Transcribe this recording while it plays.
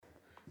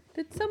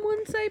Did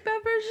someone say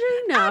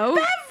Beveragino?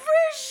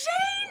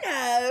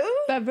 Beveragino?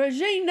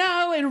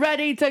 Beveragino and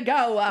ready to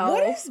go.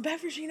 What is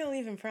Beveragino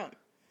even from?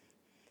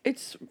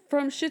 It's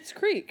from Schitt's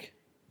Creek.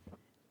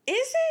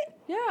 Is it?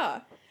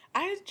 Yeah.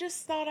 I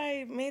just thought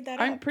I made that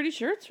I'm up. pretty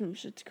sure it's from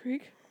Schitt's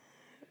Creek.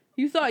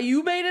 You thought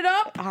you made it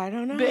up? I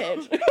don't know.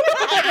 Bitch.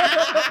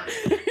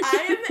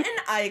 I am an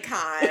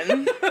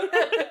icon.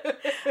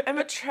 I'm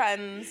a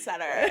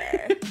trendsetter.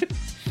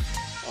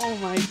 Oh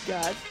my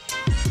god.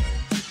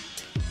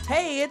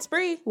 Hey, it's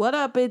Bree. What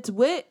up? It's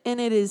Wit, and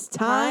it is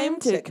time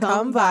to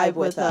come vibe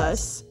with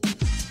us.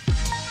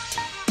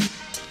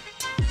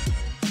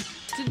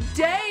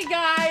 Today,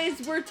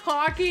 guys, we're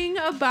talking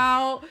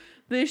about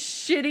this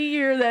shitty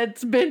year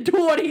that's been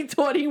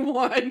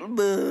 2021.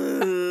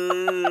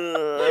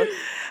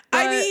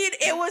 I mean,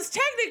 it was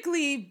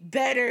technically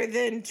better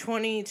than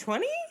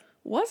 2020.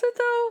 Was it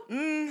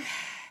though?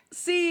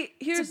 See,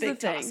 here's It's a the big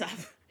thing. toss-up.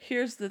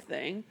 Here's the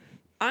thing.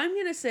 I'm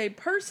going to say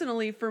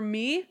personally for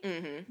me,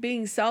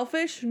 being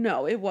selfish,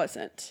 no, it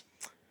wasn't.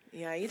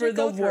 Yeah, you For did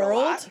the go through a lot.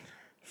 world,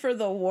 for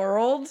the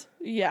world,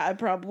 yeah, it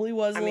probably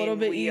was a little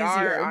bit we easier,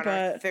 are on our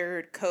but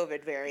third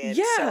COVID variant,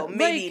 Yeah, so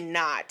maybe like-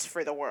 not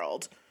for the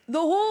world. the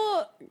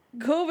whole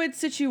COVID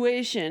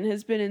situation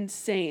has been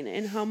insane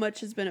and how much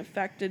has been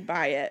affected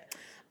by it.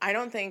 I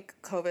don't think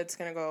COVID's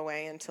going to go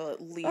away until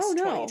at least Oh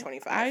no,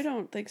 2025. I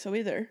don't think so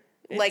either.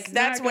 Like, It's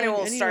that's not when it going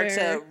will start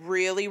anywhere. to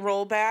really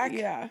roll back.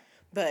 Yeah.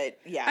 But,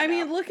 yeah, I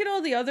no. mean, look at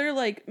all the other,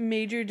 like,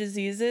 major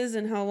diseases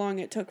and how long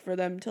it took for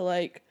them to,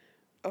 like,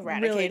 really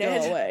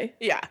Eradicated. go away.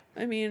 Yeah.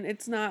 I mean,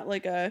 it's not,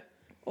 like, a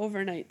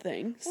overnight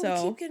thing, Well,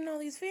 so... we keep getting all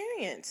these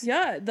variants.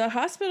 Yeah, the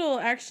hospital,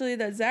 actually,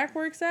 that Zach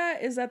works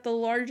at is at the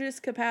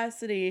largest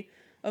capacity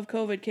of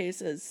COVID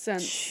cases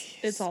since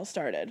it's all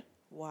started.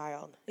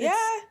 Wild. It's-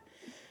 Yeah.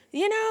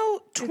 You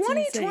know,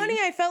 2020, insane.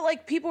 I felt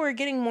like people were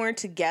getting more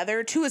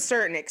together to a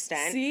certain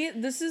extent. See,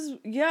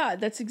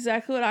 that's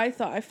exactly what I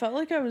thought. I felt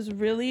like I was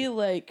really,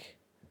 like...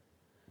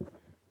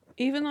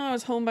 Even though I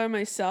was home by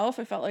myself,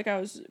 I felt like I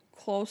was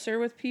closer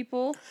with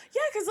people.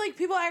 Yeah, because, like,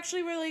 people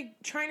actually were,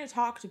 like, trying to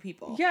talk to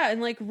people. Yeah,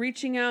 and like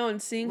reaching out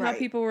and seeing how Right.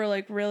 people were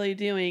like really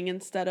doing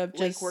instead of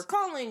Like, just we're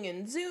calling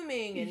and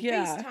Zooming and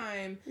Yeah.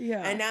 FaceTime.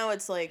 Yeah. And now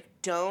it's like,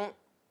 don't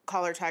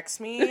call or text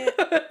me.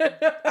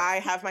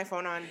 I have my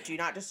phone on Do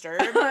Not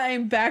Disturb.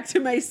 I'm back to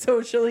my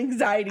social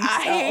anxiety self.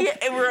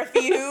 I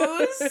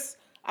refuse.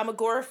 I'm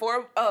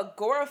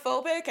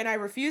agoraphobic and I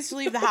refuse to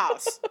leave the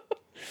house.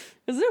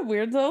 Isn't it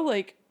weird though?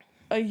 Like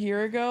a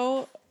year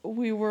ago,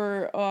 we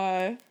were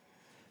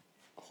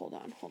hold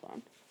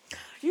on.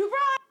 You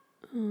brought.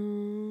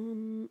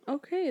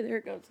 Okay, there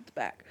it goes at the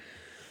back.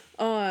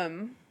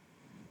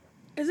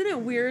 Isn't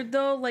it weird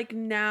though? Like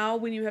now,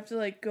 when you have to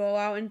like go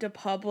out into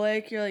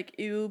public, you're like,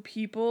 ew,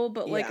 people.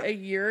 But like Yeah. a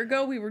year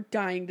ago, we were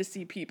dying to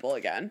see people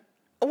again.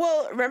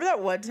 Well, remember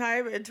that one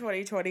time in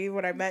 2020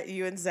 when I met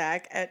you and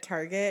Zach at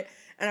Target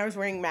and I was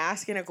wearing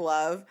mask and a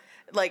glove?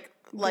 Like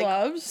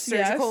Gloves,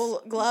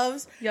 surgical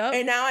gloves. Yep.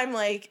 And now I'm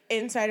like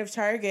inside of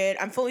Target.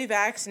 I'm fully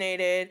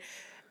vaccinated.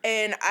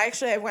 And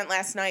I went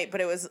last night, but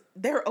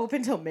they're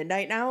open till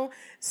midnight now.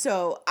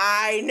 So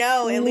I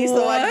know at least the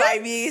one by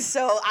What? me.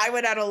 So I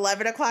went at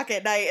 11 o'clock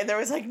at night and there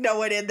was like no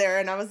one in there.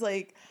 And I was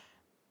like,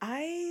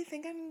 I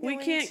think I'm going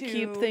We can't to...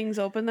 keep things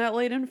open that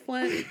late in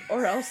Flint,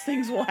 or else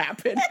things will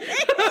happen.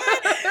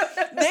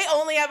 They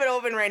only have it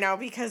open right now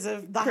because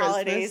of the Christmas,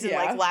 holidays and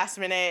yeah. like last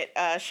minute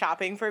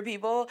shopping for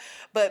people.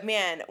 But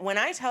man, when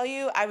I tell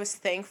you, I was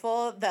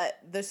thankful that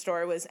the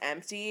store was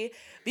empty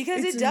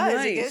because It's it does.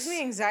 nice. It gives me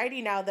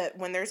anxiety now that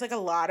when there's like a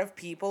lot of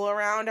people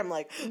around, I'm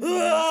like,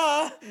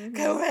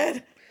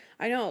 COVID.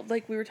 I know,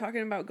 like we were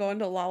talking about going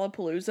to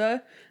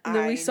Lollapalooza, and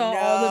then I we saw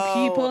all the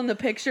know. people in the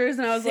pictures,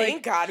 and I was Thank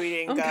like, God we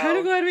didn't I'm go. kind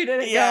of glad we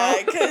didn't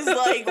Yeah, go. because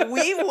like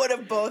we would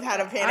have both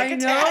had a panic I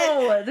attack.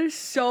 know, there's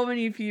so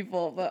many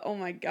people, but oh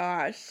my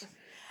gosh.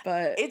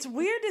 But It's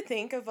weird to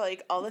think of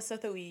like all the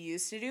stuff that we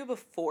used to do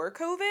before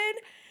COVID.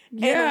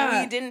 Yeah.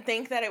 And we didn't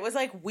think that it was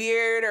like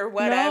weird or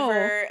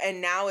whatever.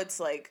 And now it's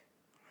like,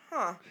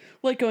 huh.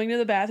 like going to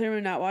the bathroom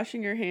and not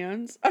washing your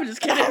hands. I'm just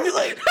kidding. I was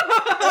like,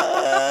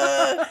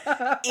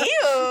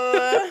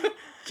 ew.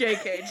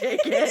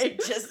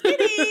 JK. Just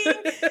kidding.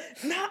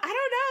 No, I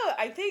don't know.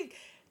 I think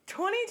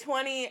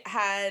 2020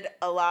 had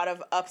a lot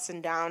of ups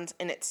and downs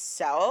in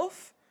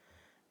itself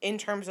in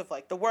terms of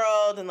like the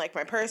world and like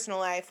my personal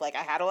life. Like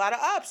I had a lot of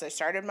ups. I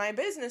started my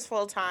business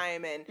full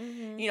time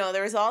and, you know,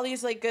 there was all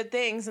these like good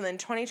things. And then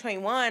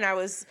 2021, I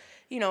was,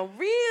 you know,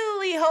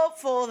 really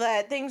hopeful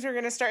that things were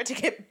going to start to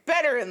get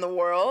better in the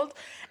world.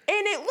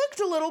 And it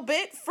looked a little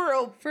bit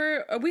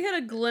We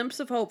had a glimpse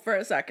of hope for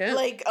a second.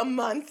 like a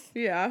month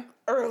Yeah.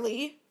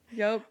 early.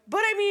 Yep.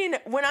 But I mean,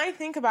 when I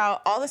think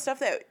about all the stuff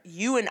that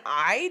you and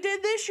I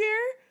did this year,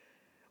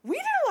 we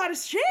did a lot of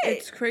shit.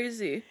 It's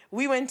crazy.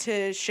 We went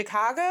to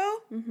Chicago.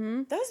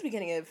 Mm-hmm. That was the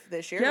beginning of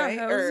this year, Yeah, right?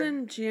 that was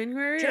in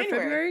January or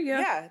February.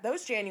 Yeah. that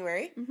was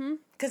January.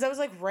 Because that was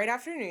like right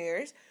after New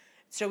Year's.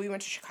 So we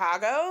went to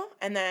Chicago,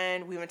 and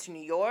then we went to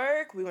New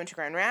York. We went to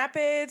Grand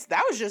Rapids.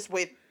 That was just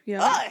with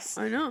us.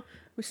 I know.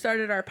 We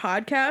started our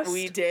podcast.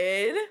 We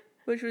did.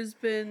 Which has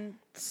been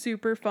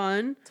super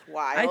fun. It's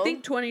wild. I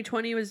think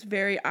 2020 was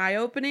very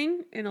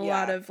eye-opening in a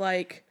lot of,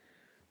 like,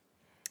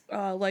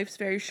 life's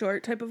very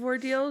short type of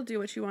ordeal. Do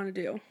what you want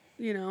to do,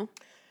 you know?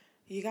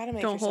 You got to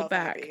make Don't yourself hold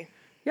back. happy.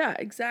 Yeah,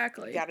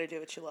 exactly. You got to do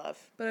what you love.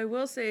 But I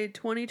will say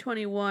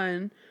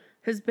 2021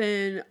 has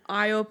been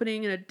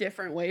eye-opening in a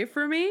different way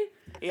for me.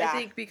 Yeah. I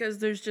think because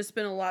there's just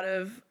been a lot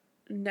of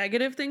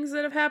negative things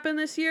that have happened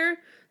this year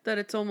that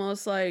it's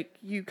almost like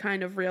you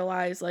kind of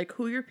realize, like,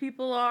 who your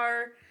people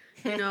are,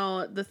 you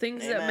know, the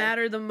things that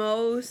matter the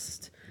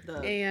most.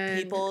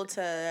 And people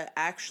to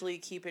actually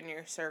keep in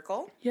your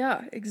circle.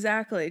 Yeah,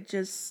 exactly.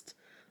 Just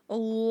a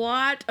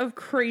lot of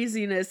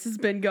craziness has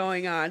been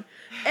going on.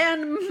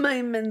 And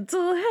my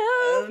mental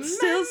health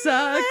still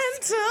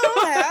sucks.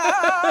 Mental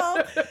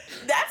health.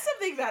 That's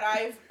something that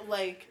I've,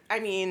 like, I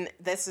mean,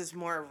 this is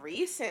more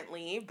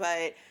recently,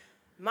 but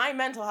my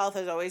mental health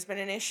has always been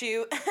an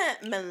issue.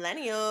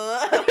 Millennial.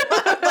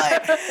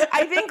 But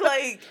I think,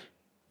 like,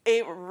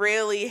 it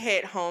really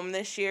hit home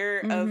this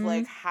year of,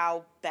 like,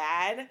 how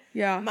bad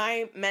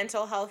my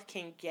mental health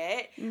can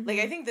get. Like,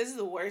 I think this is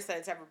the worst that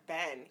it's ever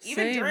been.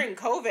 Even during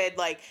COVID,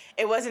 like,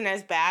 it wasn't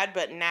as bad,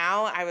 but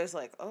now I was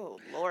like, oh,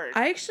 Lord.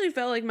 I actually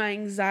felt like my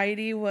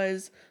anxiety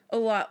was a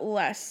lot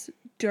less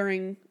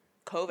during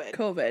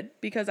COVID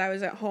because I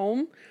was at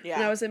home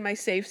and I was in my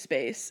safe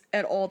space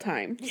at all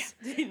times.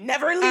 Yeah.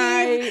 Never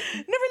leave.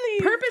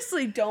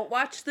 Purposely don't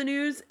watch the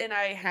news, and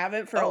I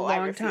haven't for a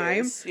long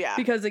time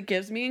because it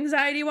gives me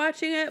anxiety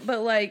watching it,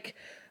 but, like,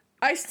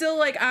 I still,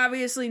 like,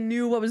 obviously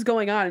knew what was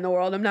going on in the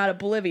world. I'm not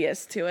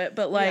oblivious to it,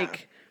 but,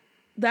 like,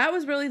 that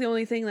was really the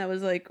only thing that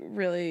was, like,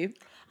 really...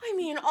 I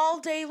mean,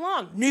 all day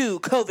long. New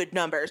COVID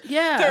numbers.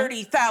 Yeah.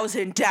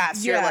 30,000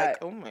 deaths. Yeah. You're like,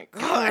 oh my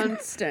God.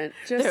 Constant.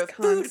 Just the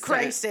constant. food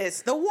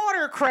crisis. The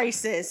water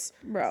crisis.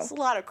 Bro. It's a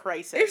lot of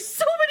crisis. There's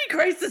so many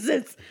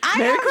crises. I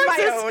have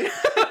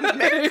my own.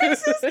 Merry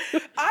crisis.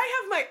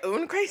 I have my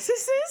own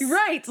crises.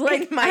 Right.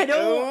 Like, my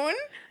own.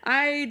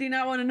 I do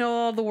not want to know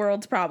all the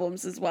world's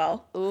problems as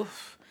well.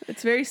 Oof.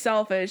 It's very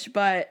selfish,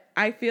 but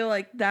I feel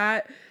like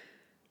that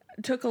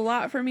took a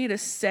lot for me to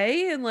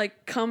say and,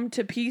 like, come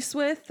to peace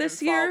with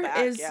this year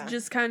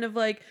just kind of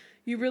like,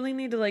 you really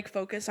need to, like,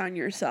 focus on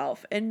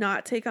yourself and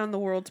not take on the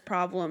world's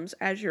problems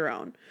as your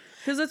own.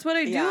 Because that's what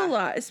I do a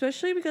lot,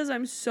 especially because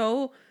I'm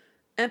so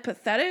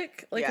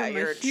empathetic. Like, I'm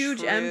a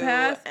huge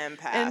empath.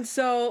 And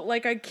so,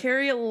 like, I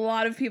carry a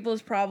lot of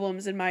people's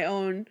problems in my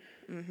own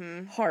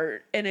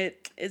heart, and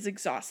it is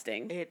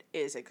exhausting. It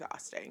is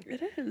exhausting.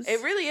 It is.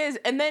 It really is.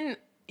 And then,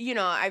 you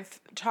know, I've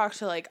talked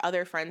to, like,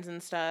 other friends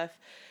and stuff.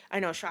 I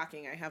know,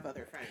 shocking, I have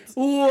other friends.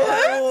 What?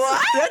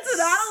 That's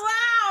not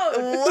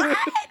allowed!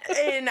 What?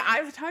 And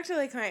I've talked to,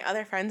 like, my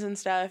other friends and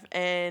stuff,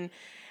 and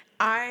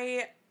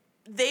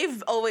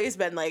they've always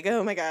been like,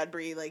 oh my God,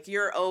 Brie, like,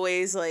 you're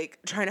always, like,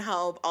 trying to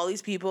help all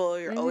these people.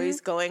 You're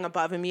always going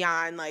above and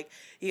beyond. Like,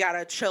 you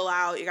gotta chill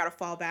out. You gotta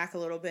fall back a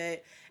little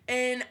bit.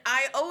 And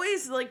I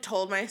always, like,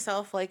 told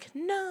myself, like,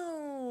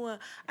 no,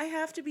 I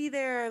have to be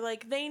there.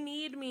 Like, they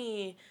need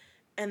me.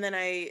 And then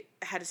I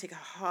had to take a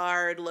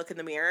hard look in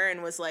the mirror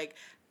and was like,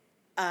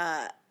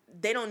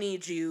 they don't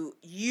need you.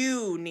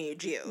 You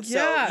need you.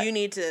 Yeah. So you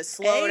need to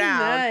slow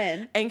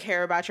down and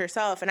care about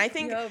yourself. And I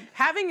think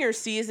having your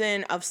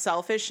season of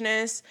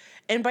selfishness,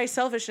 and by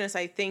selfishness,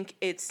 I think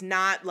it's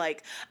not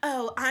like,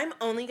 oh, I'm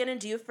only going to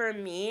do for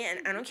me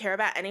and I don't care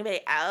about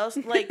anybody else.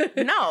 Like,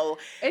 no.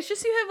 It's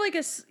just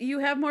you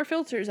have more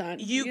filters on.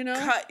 You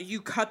know?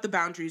 You cut the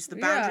boundaries. The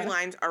boundary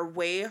lines are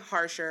way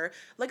harsher.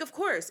 Like, of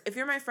course, if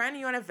you're my friend and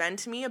you want to vent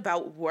to me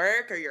about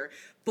work or your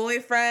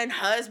boyfriend,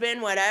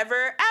 husband,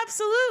 whatever,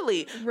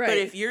 absolutely. Right. But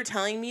if you're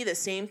telling me the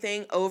same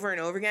thing over and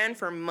over again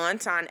for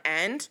months on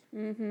end,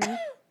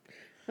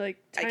 like,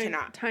 I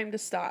cannot. Time to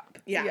stop.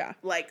 Yeah.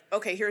 Like,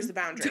 okay, here's the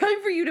boundary.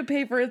 Time for you to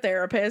pay for a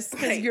therapist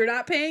because you're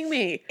not paying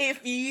me.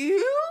 If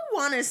you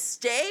want to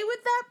stay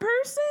with that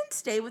person,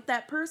 stay with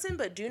that person,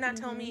 but do not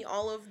tell me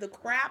all of the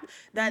crap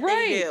that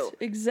they do.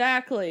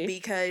 Exactly.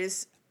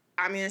 Because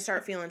I'm going to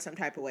start feeling some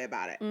type of way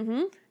about it.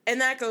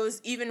 And that goes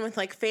even with,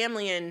 like,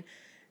 family and,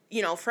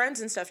 you know,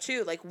 friends and stuff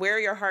too. Like, where are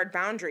your hard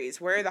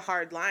boundaries? Where are the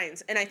hard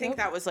lines? And I think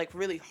that was, like,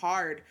 really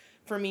hard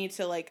for me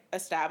to, like,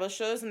 establish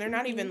those. And they're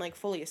not even, like,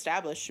 fully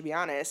established, to be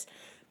honest.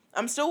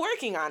 I'm still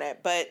working on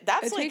it, but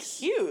that's, like,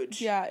 huge.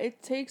 Yeah,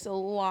 it takes a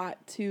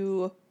lot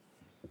to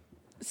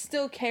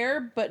still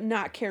care, but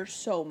not care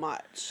so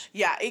much.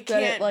 Yeah, it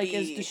can't be. Like,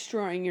 is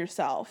destroying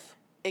yourself.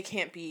 It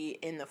can't be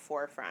in the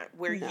forefront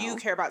where you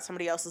care about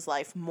somebody else's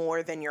life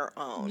more than your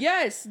own.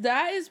 Yes,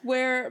 that is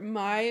where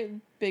my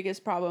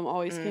biggest problem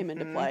always came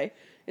into play.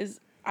 Is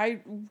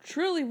I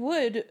truly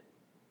would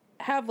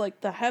have,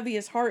 like, the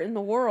heaviest heart in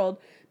the world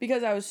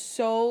because I was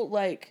so,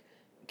 like,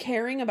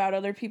 caring about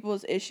other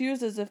people's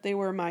issues as if they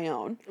were my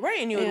own. Right,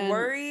 and you would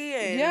worry.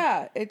 And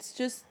yeah, it's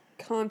just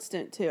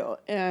constant too.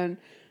 And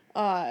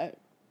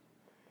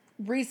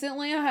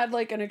recently I had,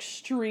 like, an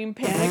extreme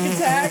panic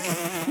attack.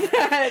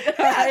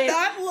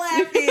 Not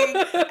laughing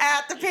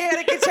at the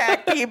panic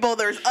attack, people.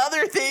 There's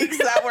other things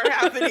that were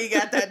happening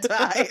at that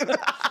time.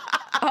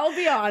 I'll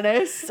be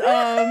honest.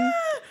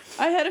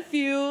 I had a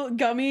few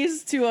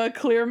gummies to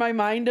clear my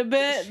mind a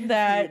bit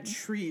that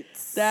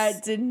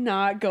did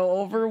not go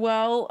over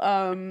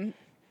well.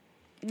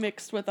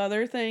 Mixed with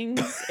other things,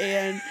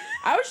 and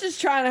I was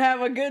just trying to have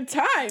a good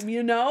time,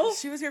 you know?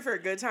 She was here for a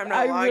good time,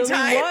 not a long time.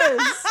 I really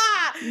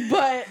was.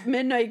 But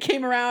midnight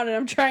came around, and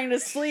I'm trying to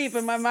sleep,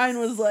 and my mind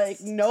was like,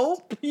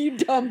 nope, you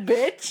dumb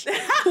bitch.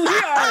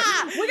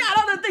 We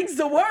got other things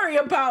to worry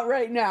about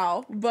right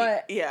now.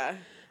 But yeah.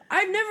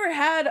 I've never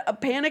had a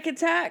panic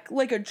attack,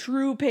 like a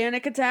true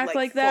panic attack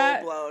like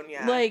that. Full blown,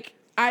 yeah. Like,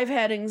 I've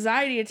had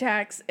anxiety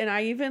attacks, and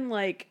I even,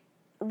 like,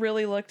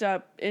 really looked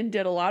up and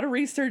did a lot of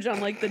research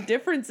on like the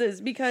differences,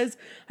 because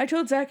I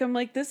told Zach, I'm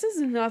like, this is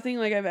nothing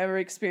like I've ever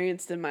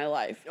experienced in my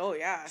life. Oh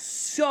yeah.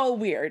 So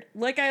weird.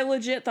 Like, I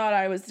legit thought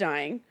I was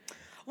dying.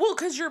 Well,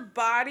 because your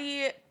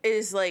body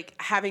is like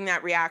having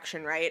that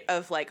reaction, right?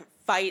 Of like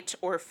fight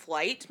or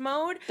flight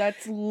mode.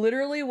 That's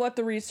literally what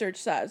the research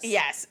says.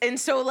 Yes. And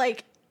so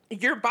like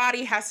your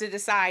body has to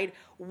decide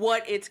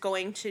what it's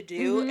going to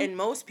do. Mm-hmm. And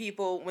most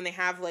people, when they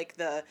have like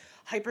the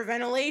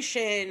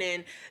hyperventilation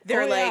and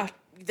they're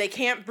they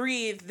can't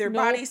breathe, their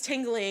body's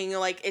tingling,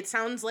 like it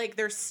sounds like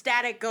there's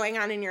static going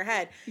on in your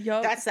head.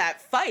 Yep. That's that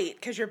fight,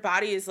 because your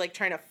body is like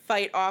trying to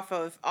fight off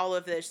of all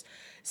of this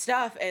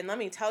stuff. And let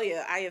me tell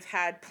you, I have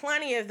had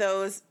plenty of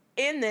those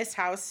in this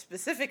house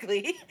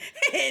specifically,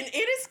 and it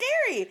is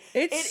scary.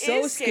 It's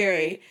so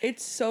scary.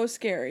 It's so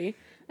scary.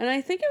 And I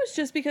think it was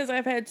just because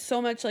I've had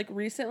so much like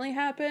recently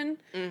happen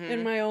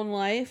in my own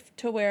life,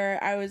 to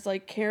where I was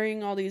like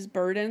carrying all these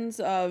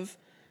burdens of,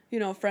 you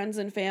know, friends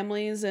and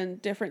families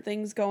and different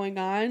things going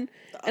on.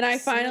 And I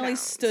finally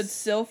stood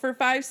still for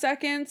 5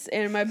 seconds,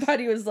 and my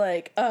buddy was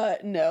like,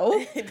 no.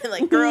 He'd be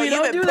like, girl,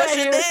 you've been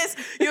pushing this.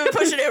 You've been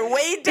pushing it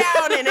way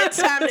down, and it's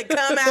time to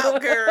come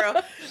out,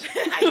 girl.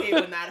 I hate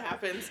when that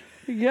happens.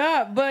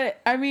 Yeah, but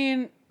I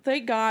mean,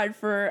 thank God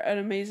for an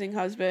amazing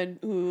husband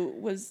who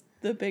was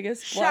the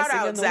biggest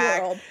blessing in the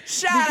world.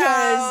 Shout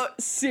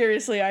out.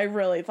 Seriously, I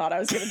really thought I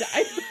was going to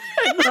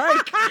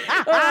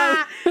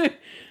die.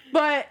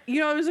 But, you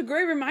know, it was a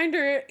great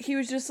reminder. He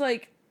was just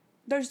like,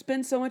 there's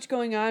been so much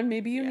going on.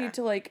 Maybe you need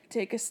to, like,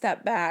 take a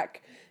step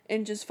back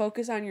and just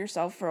focus on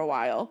yourself for a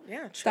while.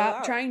 Yeah,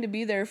 Stop trying to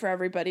be there for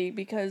everybody,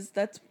 because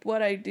that's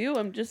what I do.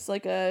 I'm just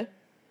like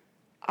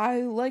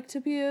I like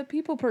to be a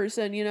people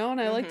person, you know, and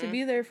I like to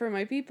be there for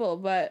my people,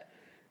 but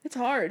it's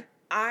hard.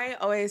 I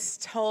always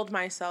told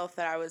myself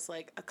that I was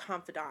like a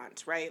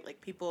confidant, right?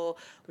 Like people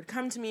would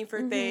come to me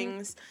for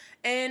things.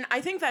 And I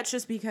think that's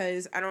just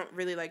because I don't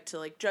really like to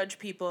like judge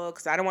people,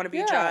 because I don't want to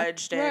be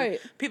judged. And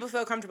people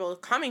feel comfortable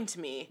coming to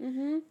me.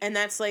 And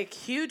that's like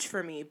huge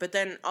for me. But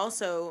then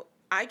also,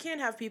 I can't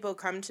have people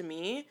come to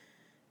me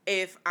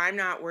if I'm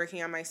not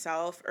working on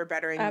myself or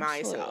bettering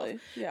myself.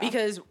 Yeah.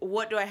 Because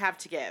what do I have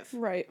to give?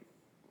 Right.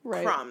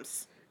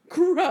 Crumbs.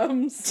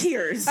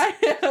 Tears. I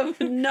have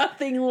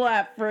nothing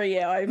left for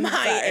you.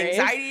 My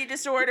anxiety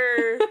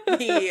disorder,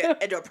 the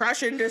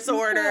depression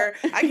disorder.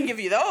 I can give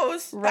you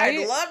those. Right?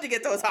 I'd love to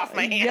get those off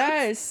my hands.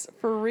 Yes,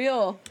 for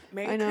real.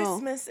 Merry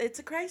Christmas. It's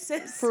a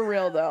crisis. For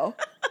real, though.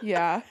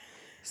 Yeah.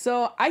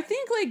 So I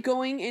think like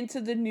going into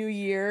the new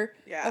year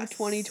of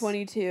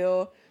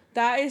 2022,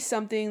 that is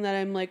something that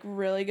I'm like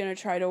really going to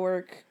try to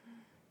work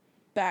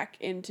back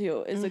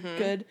into, is a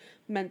good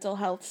mental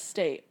health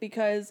state,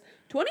 because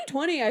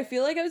 2020 I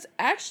feel like I was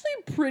actually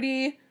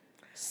pretty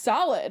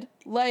solid.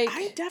 Like,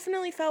 I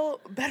definitely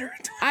felt better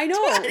in 2020. I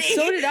know,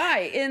 so did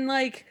I. And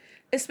like,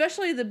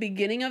 especially the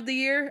beginning of the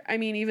year, I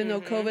mean, even though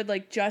COVID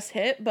like just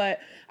hit, but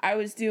I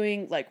was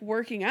doing like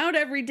working out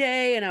every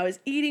day, and I was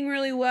eating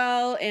really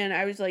well, and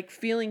I was like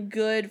feeling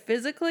good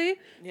physically,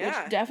 which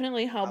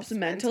definitely helps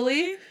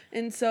mentally.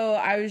 And so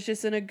I was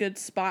just in a good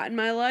spot in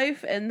my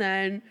life, and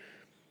then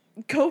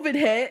COVID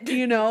hit,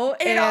 you know,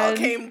 and all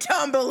came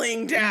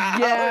tumbling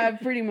down. Yeah,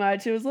 pretty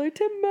much. It was like,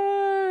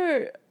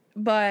 timber.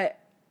 But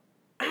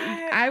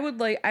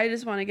I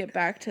just want to get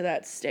back to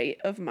that state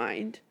of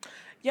mind.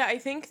 Yeah, I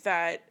think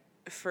that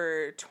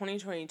for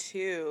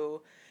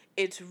 2022,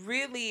 it's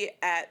really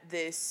at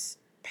this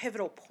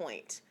pivotal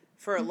point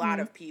for a lot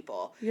of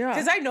people. Yeah.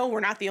 Because I know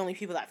we're not the only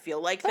people that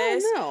feel like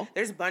this. Oh, no.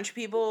 There's a bunch of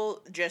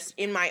people just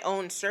in my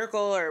own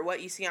circle, or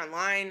what you see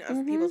online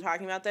of people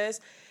talking about this.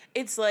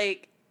 It's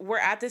like, we're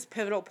at this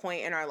pivotal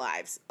point in our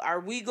lives. Are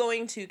we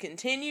going to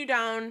continue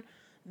down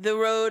the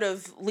road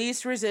of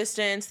least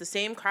resistance, the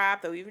same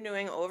crap that we've been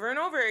doing over and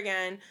over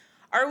again?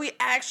 Are we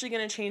actually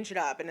going to change it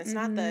up? And it's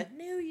not the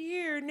new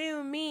year,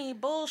 new me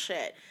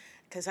bullshit.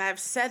 Because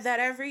I've said that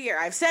every year.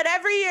 I've said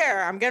every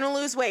year I'm going to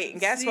lose weight. And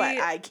guess what?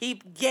 I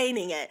keep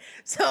gaining it.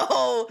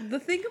 So the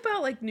thing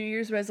about like New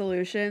Year's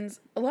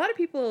resolutions, a lot of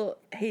people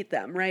hate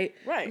them, right?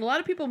 Right. And a lot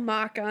of people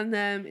mock on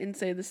them and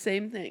say the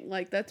same thing.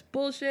 Like, that's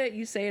bullshit.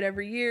 You say it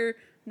every year.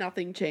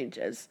 Nothing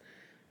changes.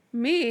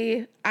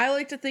 Me, I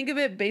like to think of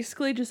it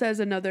basically just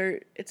as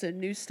it's a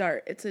new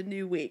start. It's a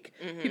new week.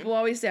 People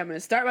always say, I'm going to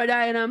start my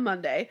diet on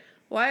Monday.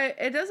 Why?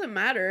 It doesn't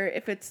matter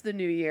if it's the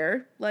new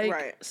year.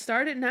 Like,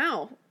 start it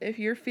now. If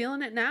you're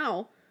feeling it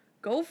now,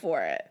 go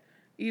for it.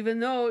 even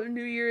though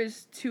New Year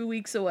is 2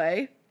 weeks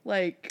away,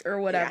 like, or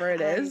whatever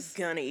it is.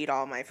 I'm gonna eat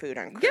all my food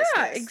on Christmas.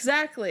 Yeah,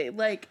 exactly.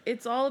 Like,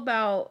 it's all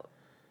about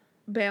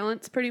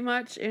balance pretty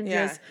much, and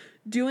just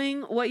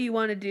doing what you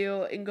want to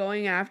do and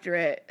going after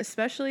it,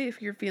 especially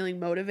if you're feeling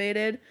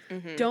motivated.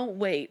 Don't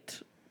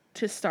wait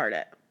to start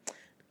it.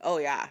 Oh,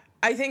 yeah.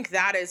 I think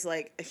that is,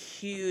 like, a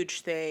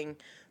huge thing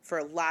for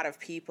a lot of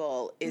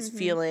people is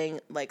feeling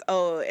like,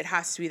 oh, it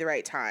has to be the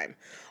right time.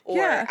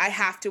 Or I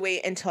have to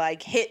wait until I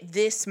hit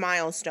this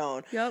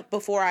milestone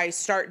before I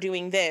start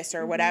doing this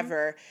or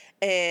whatever.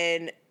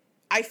 And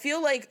I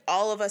feel like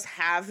all of us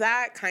have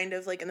that kind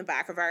of, like, in the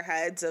back of our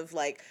heads of,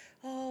 like,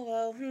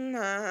 oh,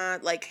 well,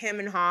 like, hem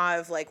and haw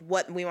of, like,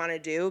 what we want to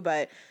do.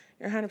 But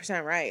you're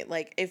 100% right.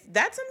 Like, if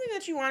that's something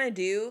that you want to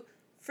do,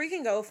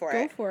 freaking go for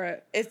it. Go for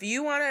it. If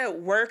you want to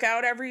work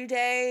out every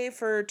day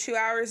for 2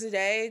 hours a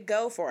day,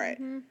 go for it.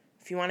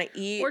 If you want to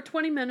eat. Or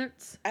 20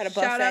 minutes. At a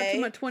buffet. Shout out to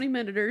my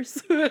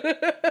 20-minuters.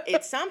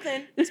 It's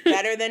something. It's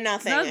better than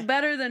nothing. Not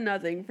better than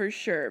nothing, for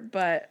sure.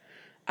 But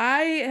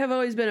I have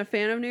always been a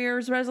fan of New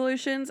Year's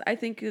resolutions. I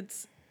think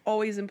it's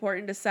always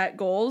important to set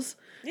goals.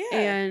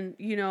 And,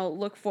 you know,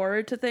 look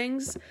forward to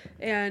things.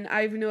 And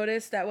I've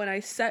noticed that when I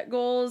set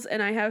goals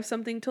and I have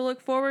something to look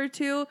forward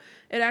to,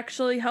 it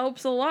actually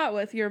helps a lot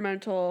with your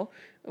mental,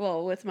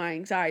 well, with my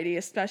anxiety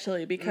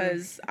especially,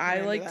 because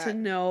I like to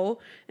know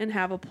and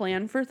have a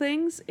plan for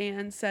things,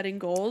 and setting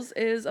goals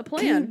is a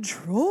plan.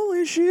 Control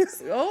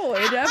issues. Oh,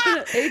 it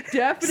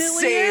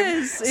definitely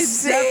is.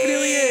 It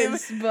definitely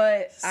is.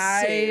 But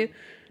I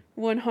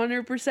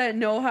 100%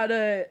 know how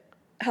to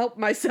help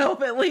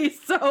myself, at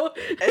least. So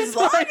as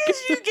long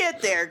as you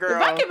get there, girl.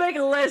 If I can make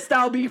a list,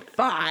 I'll be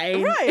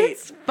fine. Right.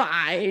 It's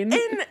fine.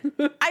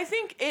 And I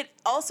think it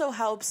also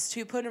helps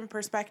to put in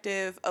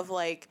perspective of,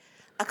 like,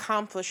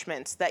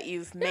 accomplishments that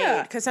you've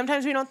made, because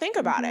sometimes we don't think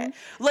about it.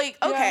 Like,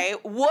 okay,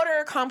 what are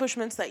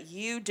accomplishments that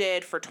you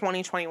did for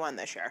 2021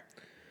 this year?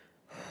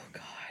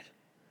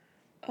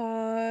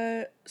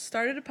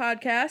 Started a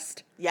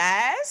podcast.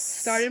 Yes.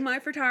 Started my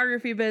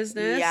photography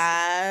business.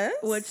 Yes.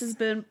 Which has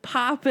been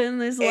popping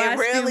this last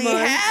few months. It really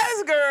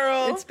has,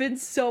 girl. It's been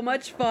so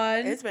much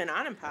fun. It's been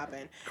on and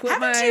popping.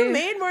 Haven't you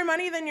made more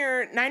money than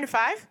your 9 to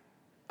 5?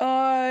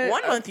 1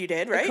 month you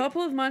did, right? A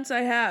couple of months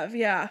I have,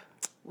 yeah.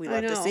 We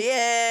love to see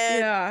it.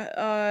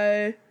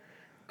 Yeah.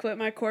 Quit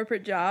my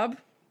corporate job,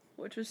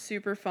 which was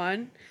super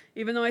fun.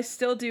 Even though I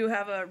still do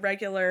have a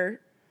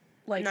regular,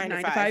 like, 9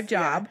 to 5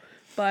 job. Yeah.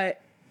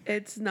 But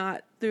it's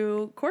not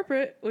through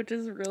corporate, which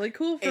is really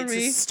cool for me. It's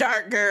a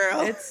start,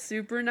 girl. It's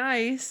super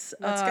nice.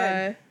 That's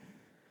good.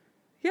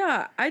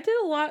 Yeah, I did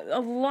a lot.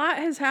 A lot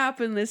has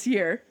happened this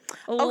year.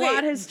 A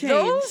lot has changed.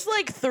 Those,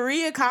 like,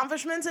 3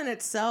 accomplishments in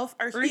itself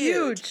are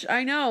huge.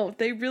 I know.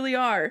 They really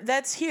are.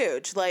 That's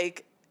huge.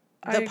 Like,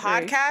 the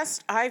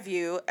podcast I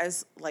view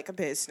as, like, a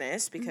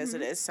business, because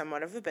it is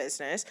somewhat of a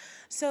business.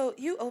 So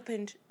you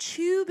opened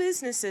 2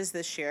 businesses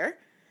this year.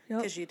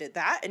 Because you did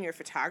that in your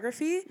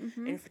photography.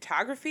 And your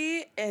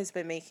photography has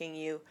been making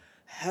you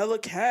hella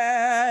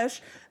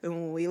cash.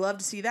 And we love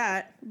to see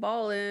that.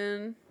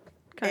 Ballin'.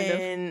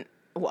 Kind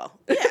of. Well,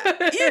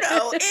 yeah. You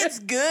know, it's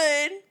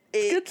good.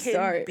 It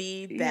can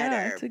be better.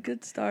 Yeah, it's a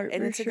good start,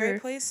 and for it's sure. a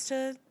great place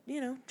to,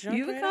 you know, jump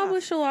You've right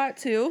accomplished a lot,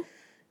 too.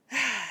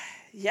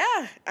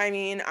 Yeah, I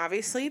mean,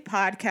 obviously,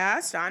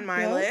 podcast on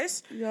my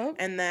list.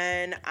 And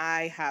then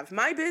I have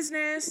my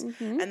business.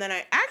 And then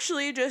I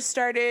actually just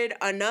started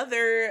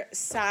another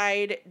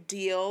side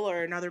deal,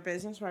 or another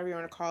business, whatever you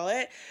want to call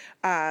it,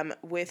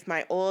 with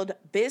my old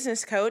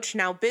business coach,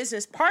 now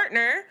business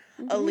partner,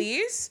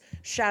 Elise.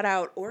 Shout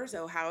out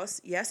Orzo House.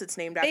 Yes, it's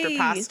named after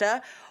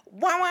pasta.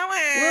 Wah, wah,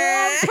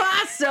 wah.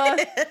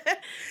 Pasta.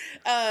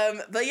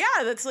 But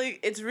yeah, that's,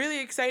 like, it's really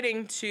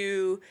exciting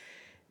to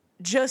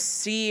just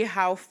see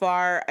how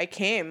far I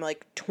came.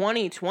 Like,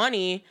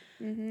 2020,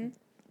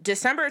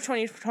 December of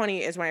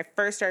 2020 is when I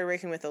first started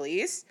working with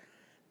Elise.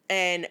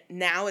 And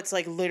now it's,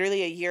 like,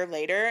 literally a year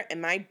later,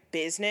 and my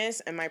business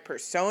and my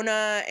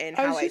persona and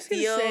how I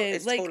feel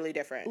is, like, totally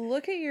different.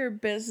 Look at your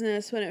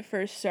business when it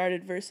first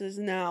started versus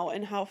now,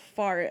 and how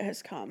far it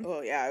has come.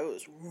 Oh, yeah, it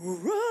was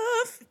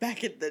rough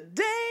back in the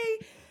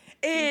day.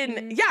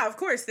 And, yeah, of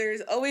course,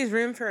 there's always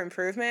room for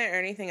improvement or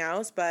anything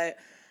else, but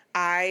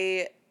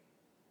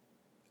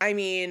I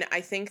mean,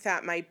 I think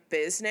that my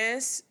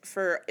business,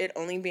 for it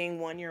only being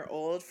 1 year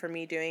old, for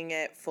me doing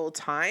it full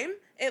time,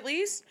 at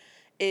least,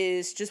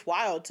 is just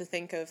wild to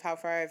think of how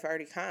far I've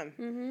already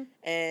come.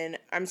 And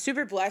I'm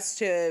super blessed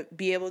to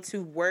be able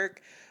to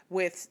work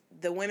with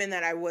the women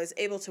that I was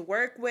able to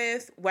work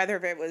with, whether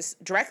it was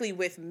directly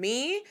with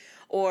me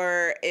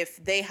or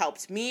if they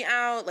helped me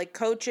out, like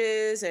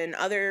coaches and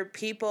other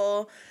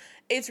people.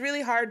 It's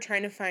really hard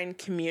trying to find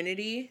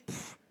community.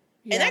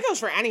 Yeah. And that goes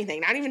for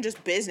anything, not even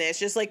just business,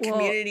 just, like,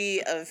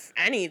 community of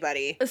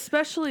anybody.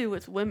 Especially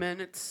with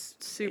women, it's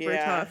super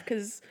tough,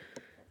 because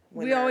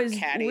we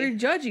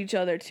judge each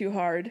other too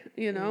hard,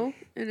 you know?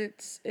 And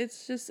it's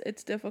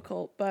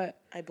difficult,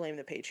 but I blame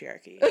the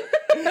patriarchy.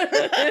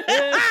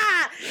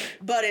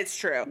 But it's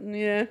true.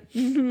 Yeah.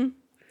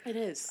 It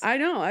is. I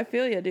know. I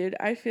feel you, dude.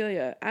 I feel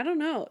you. I don't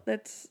know.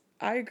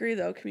 I agree,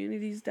 though.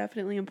 Community is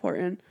definitely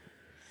important.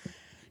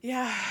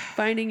 Yeah.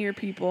 Finding your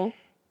people.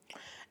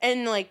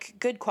 And, like,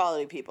 good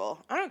quality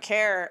people. I don't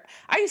care.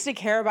 I used to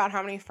care about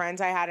how many friends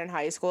I had in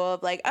high school.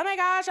 Like, oh my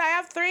gosh, I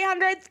have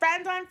 300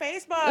 friends on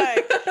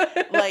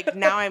Facebook. Like,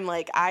 now I'm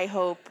like, I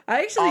hope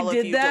all of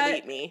you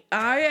delete me.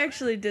 I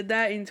actually did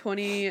that in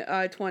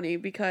 2020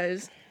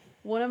 because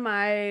one of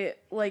my,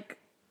 like,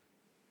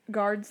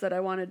 guards that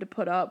I wanted to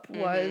put up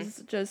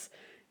was just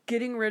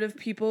getting rid of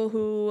people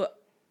who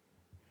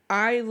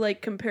I,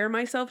 like, compare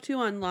myself to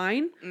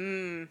online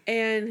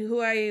and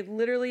who I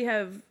literally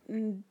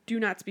do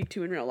not speak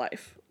to in real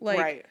life. Like,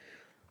 right.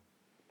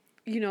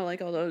 You know,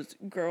 like, all those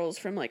girls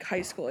from, like,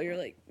 high school, you're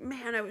like,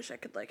 man, I wish I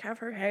could, like, have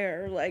her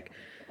hair, like,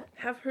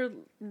 have her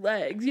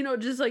legs, you know,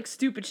 just, like,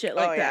 stupid shit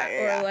like that.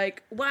 Yeah. Or,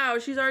 like, wow,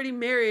 she's already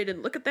married,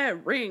 and look at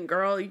that ring,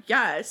 girl,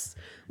 yes.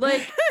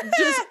 Like,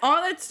 just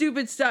all that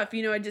stupid stuff,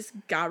 you know, I just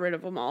got rid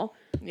of them all.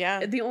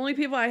 Yeah. The only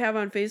people I have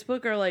on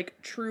Facebook are, like,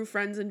 true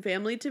friends and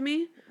family to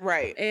me.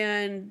 Right.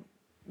 And,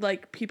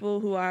 like,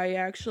 people who I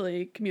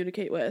actually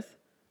communicate with.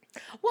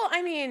 Well,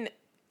 I mean,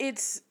 and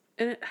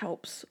it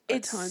helps a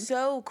ton. It's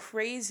so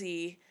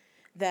crazy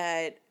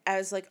that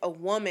as, like, a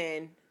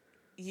woman,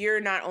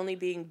 you're not only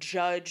being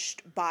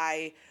judged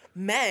by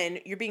men,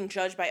 you're being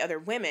judged by other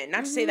women.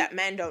 Not to say that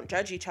men don't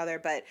judge each other,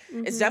 but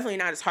it's definitely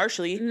not as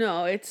harshly.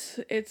 No, it's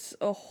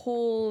a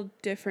whole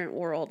different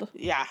world.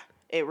 Yeah.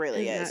 It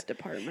really in is. That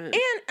department.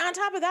 And on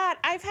top of that,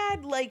 I've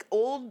had, like,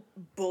 old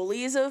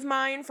bullies of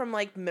mine from,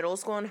 like, middle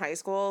school and high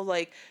school,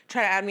 like,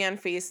 try to add me on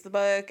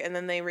Facebook, and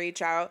then they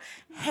reach out.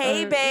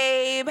 Hey,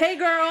 babe. Hey,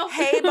 girl.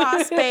 Hey,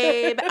 boss,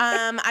 babe.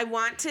 I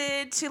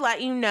wanted to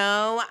let you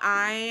know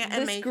I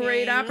am making this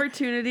great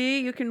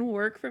opportunity. You can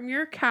work from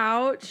your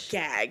couch.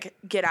 Gag.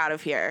 Get out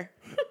of here.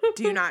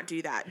 Do not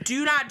do that.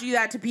 Do not do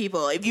that to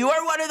people. If you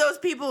are one of those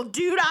people,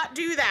 do not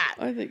do that.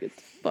 I think it's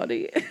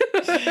funny.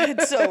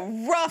 It's a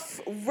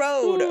rough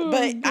road,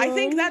 but I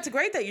think that's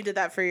great that you did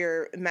that for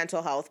your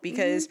mental health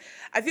because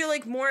I feel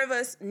like more of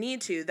us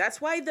need to.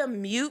 That's why the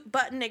mute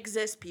button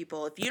exists,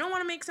 people. If you don't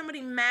want to make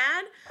somebody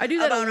mad I do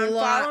that about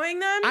unfollowing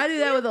them, I do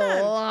that with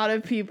a lot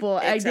of people.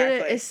 Exactly. I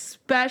did it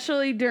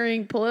especially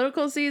during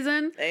political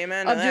season.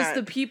 Amen. Of just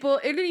the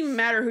people. It didn't even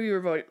matter who you were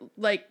voting.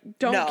 Like,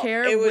 don't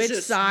care which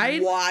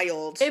side.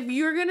 Wild. If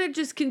you're gonna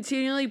just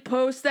continually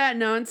post that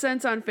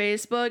nonsense on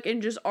Facebook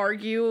and just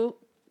argue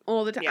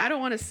all the time, I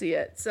don't want to see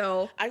it.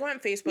 So I go on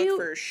Facebook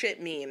for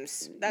shit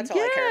memes. That's all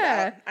I care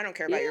about. I don't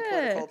care about your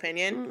political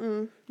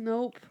opinion.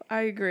 Nope,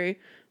 I agree.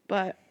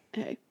 But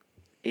hey,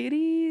 it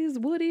is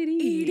what it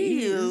is. It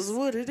is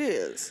what it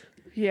is.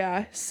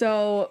 Yeah.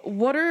 So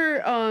what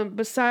are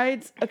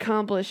besides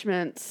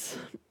accomplishments?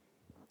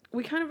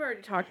 We kind of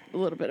already talked a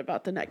little bit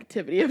about the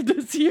negativity of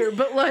this year,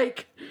 but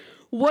like,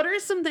 what are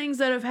some things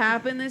that have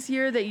happened this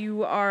year that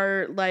you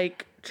are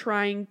like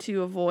trying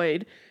to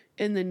avoid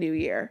in the new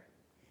year?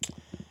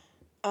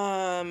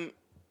 In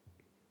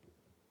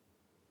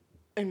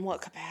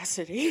what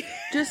capacity?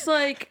 Just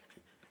like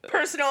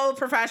personal,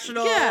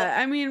 professional. Yeah,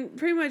 I mean,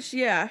 pretty much,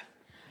 yeah.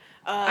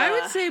 I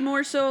would say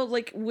more so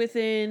like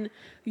within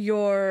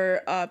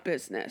your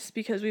business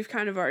because we've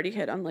kind of already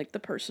hit on like the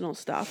personal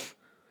stuff.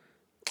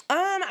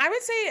 I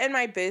would say in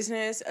my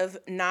business of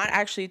not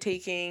actually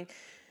taking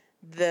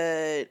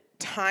the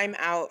time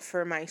out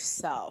for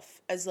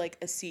myself as like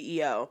a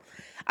CEO.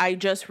 I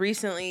just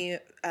recently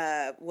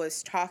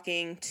was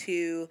talking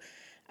to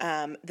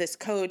this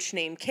coach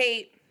named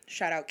Kate,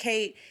 shout out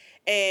Kate,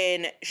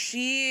 and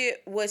she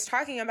was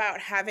talking about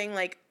having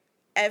like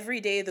every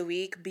day of the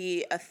week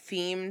be a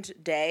themed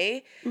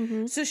day.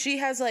 Mm-hmm. So she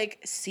has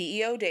like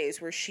CEO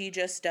days where she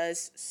just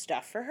does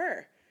stuff for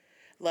her.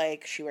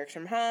 Like, she works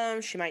from home,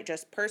 she might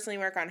just personally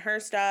work on her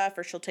stuff,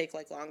 or she'll take,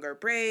 like, longer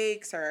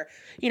breaks, or,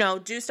 you know,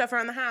 do stuff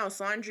around the house,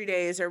 laundry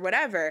days, or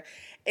whatever.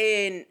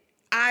 And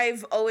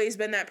I've always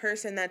been that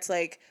person that's,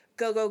 like,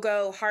 go, go,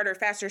 go, harder,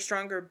 faster,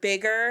 stronger,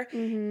 bigger,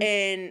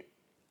 and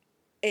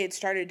it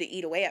started to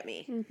eat away at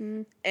me.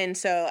 Mm-hmm. And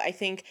so I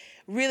think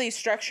really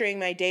structuring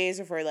my days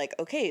of where, like,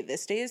 okay,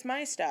 this day is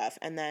my stuff,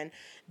 and then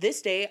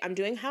this day I'm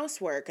doing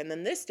housework, and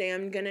then this day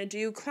I'm going to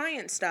do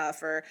client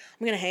stuff, or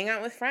I'm going to hang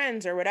out with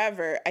friends or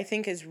whatever, I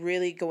think is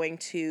really going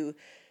to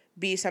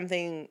be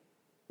something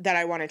that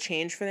I want to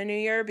change for the new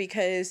year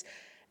because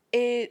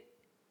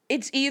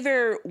it's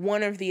either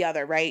one or the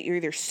other, right? You're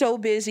either so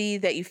busy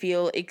that you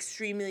feel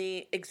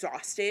extremely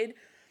exhausted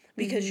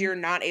because you're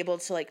not able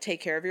to like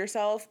take care of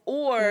yourself,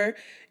 or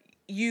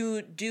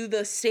you do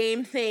the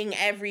same thing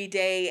every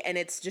day and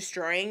it's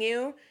destroying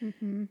you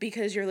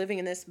because you're living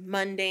in this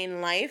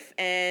mundane life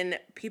and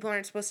people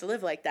aren't supposed to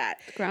live like that.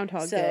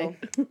 Groundhog Day.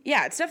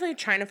 Yeah, it's definitely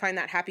trying to find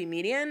that happy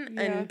median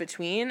in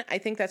between. I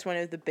think that's one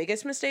of the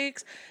biggest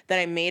mistakes that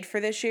I made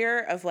for this year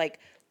of like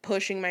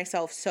pushing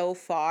myself so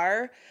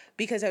far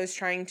because I was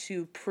trying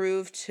to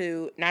prove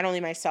to not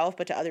only myself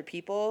but to other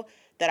people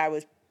that I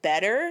was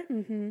better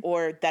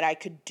or that I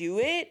could do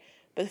it.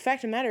 But the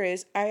fact of the matter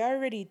is I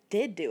already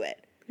did do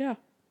it. Yeah.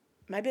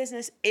 My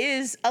business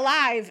is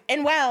alive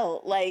and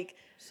well. Like,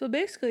 So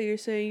basically you're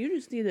saying you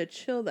just need to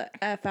chill the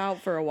F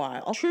out for a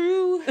while.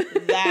 True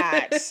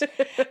that. I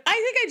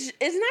think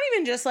it's not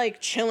even just like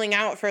chilling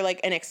out for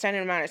like an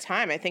extended amount of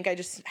time. I think I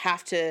just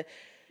have to,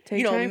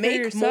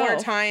 make more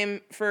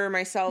time for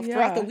myself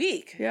throughout the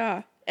week.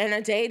 Yeah. And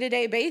a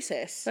day-to-day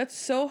basis. That's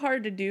so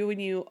hard to do when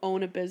you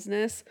own a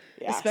business,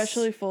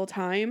 especially full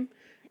time.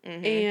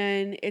 Mm-hmm.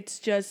 And it's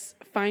just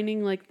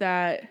finding like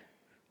that,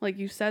 like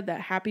you said,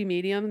 that happy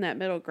medium, that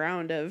middle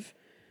ground of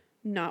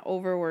not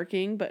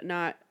overworking, but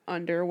not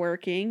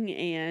underworking,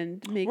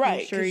 and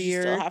making sure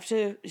you still have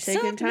to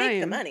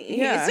make the money.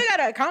 Yeah. You still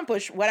got to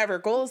accomplish whatever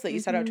goals that you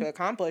set out to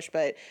accomplish.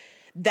 But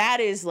that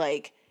is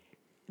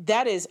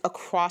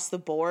across the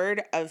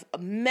board of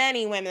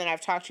many women that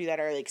I've talked to that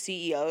are like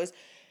CEOs.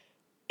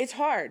 It's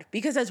hard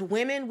because as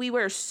women, we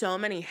wear so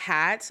many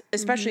hats,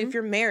 especially if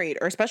you're married,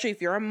 or especially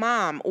if you're a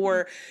mom,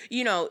 or,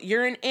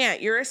 you're an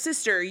aunt, you're a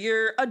sister,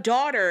 you're a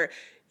daughter.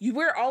 You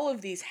wear all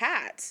of these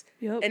hats.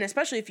 Yep. And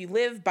especially if you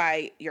live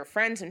by your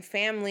friends and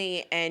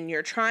family and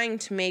you're trying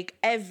to make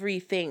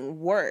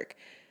everything work.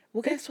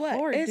 Well, guess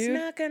what? It's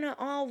not going to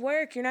all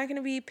work. You're not going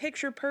to be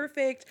picture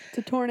perfect. It's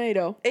a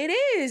tornado. It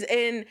is.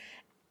 And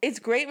it's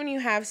great when you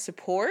have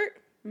support,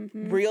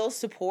 real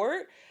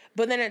support.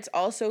 But then it's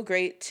also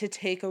great to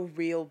take a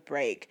real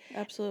break.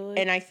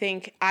 Absolutely. And I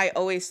think I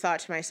always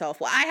thought to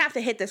myself, well, I have to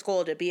hit this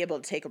goal to be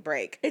able to take a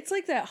break. It's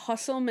like that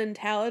hustle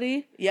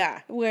mentality. Yeah.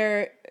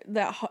 Where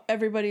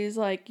everybody's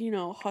like,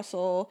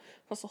 hustle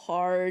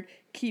hard,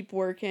 keep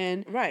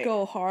working,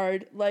 go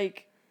hard.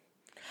 Like,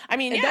 I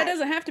mean, that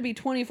doesn't have to be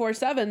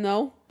 24/7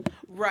 though.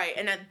 Right.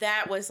 And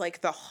that was like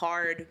the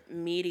hard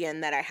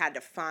median that I had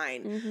to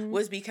find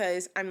was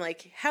because I'm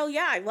like, hell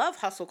yeah, I love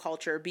hustle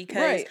culture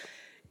because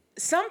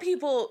some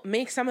people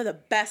make some of the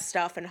best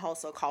stuff in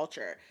hustle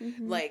culture.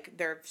 Like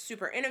they're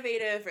super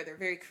innovative or they're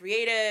very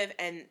creative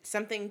and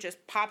something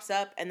just pops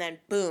up and then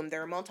boom,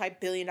 they're a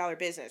multi-billion-dollar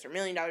business or $1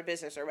 million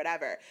business or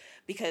whatever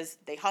because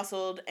they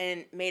hustled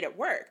and made it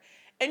work.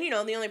 And the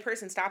only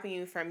person stopping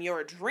you from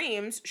your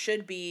dreams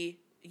should be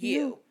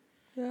you.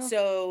 Yeah.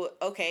 So,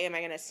 okay, am I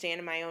going to stand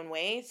in my own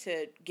way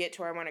to get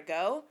to where I want to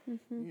go?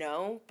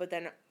 No, but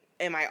then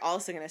am I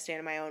also going to stand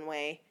in my own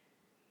way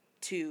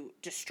to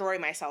destroy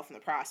myself in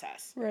the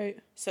process? Right.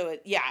 So,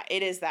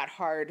 it is that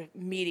hard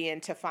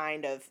median to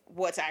find of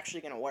what's actually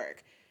going to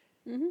work.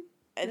 And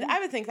I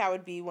would think that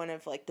would be one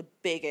of, like, the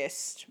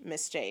biggest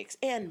mistakes.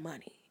 And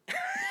money.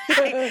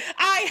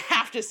 I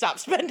have to stop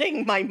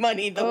spending my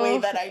money the way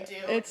that I do.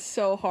 It's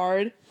so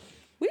hard.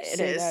 We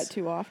say that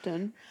too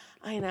often.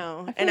 I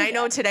know. I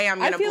know today I'm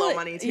going to blow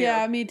money, too.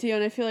 Yeah, me too.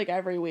 And I feel like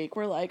every week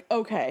we're like,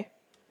 okay,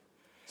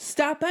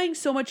 stop buying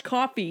so much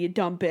coffee, you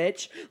dumb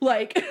bitch.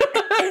 Like,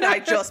 and I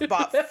just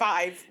bought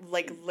 5,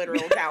 like,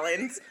 literal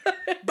gallons.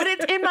 But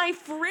it's in my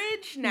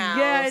fridge now.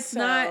 Yeah, it's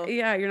not.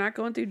 Yeah, you're not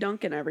going through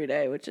Dunkin' every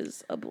day, which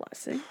is a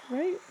blessing,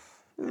 right?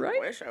 I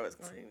wish I was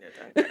going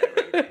to Dunkin'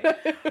 every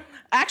day.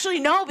 Actually,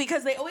 no,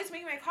 because they always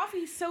make my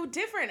coffee so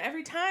different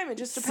every time. It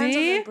just depends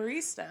on the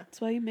barista. That's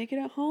why you make it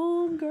at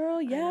home,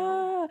 girl.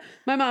 Yeah.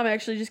 My mom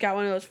actually just got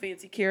one of those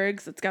fancy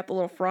Keurigs that's got the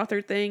little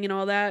frother thing and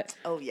all that.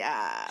 Oh,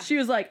 yeah. She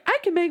was like, I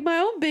can make my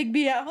own Big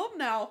B at home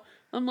now.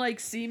 I'm like,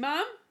 see,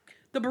 Mom?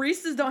 The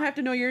baristas don't have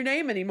to know your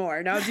name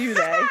anymore. Now do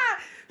they?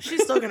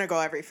 She's still going to go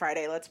every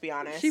Friday, let's be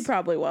honest. She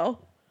probably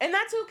will. And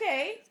that's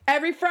okay.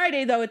 Every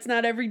Friday, though, it's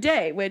not every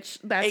day, which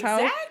that's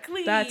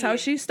how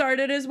she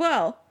started as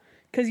well.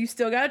 Because you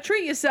still got to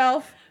treat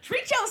yourself.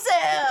 Treat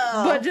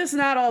yourself! But just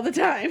not all the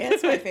time.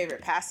 It's my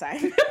favorite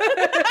pastime.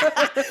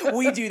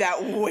 We do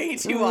that way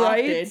too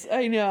often. Often.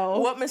 I know.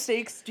 What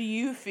mistakes do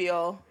you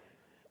feel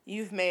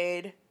you've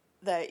made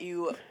that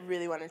you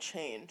really want to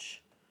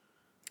change?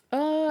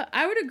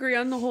 I would agree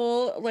on the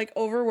whole, like,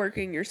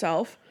 overworking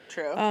yourself.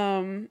 True.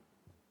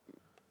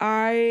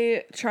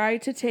 I try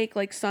to take,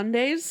 like,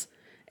 Sundays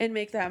and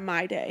make that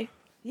my day.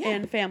 Yeah.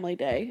 And family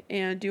day.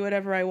 And do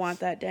whatever I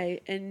want that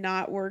day. And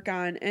not work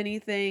on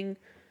anything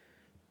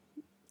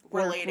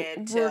work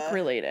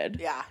related.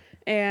 Yeah.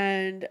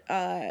 And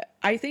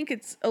I think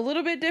it's a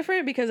little bit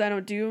different because I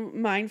don't do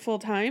mine full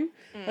time.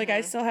 Like,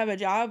 I still have a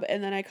job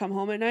and then I come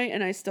home at night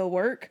and I still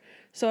work.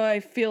 So I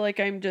feel like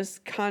I'm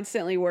just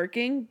constantly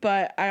working.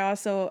 But I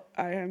also,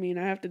 I mean,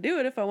 I have to do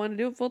it if I want to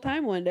do it full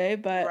time one day.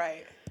 But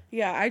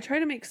yeah, I try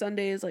to make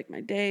Sundays like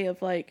my day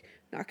of like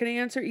not going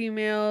to answer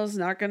emails,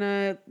 not going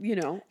to,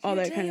 all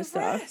that kind of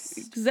stuff.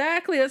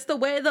 Exactly. That's the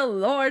way the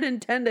Lord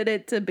intended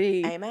it to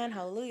be. Amen.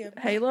 Hallelujah.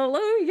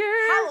 Hallelujah.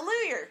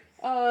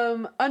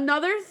 Hallelujah.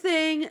 Another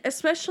thing,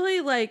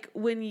 especially like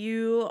when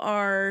you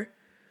are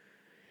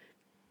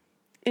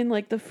in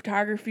like the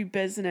photography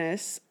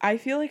business, I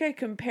feel like I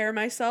compare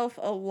myself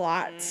a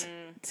lot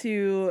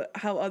to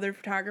how other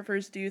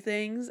photographers do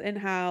things and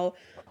how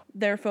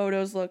their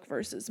photos look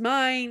versus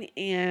mine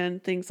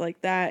and things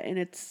like that. And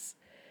it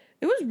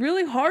was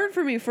really hard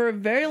for me for a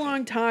very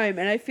long time.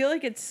 And I feel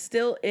like it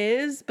still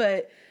is,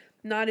 but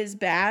not as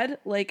bad.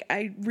 Like,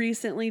 I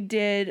recently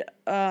did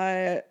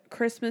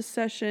Christmas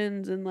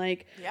sessions and,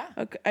 like,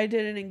 I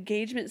did an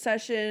engagement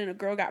session and a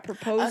girl got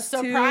proposed to.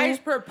 A surprise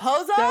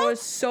proposal? That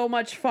was so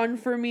much fun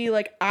for me.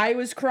 Like, I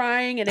was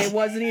crying and it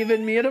wasn't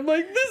even me. And I'm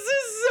like, this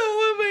is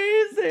so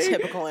amazing.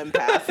 Typical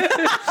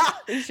empath.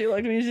 And she looked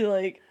at me, she's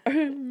like,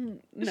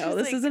 no,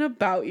 this like, isn't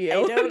about you.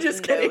 I don't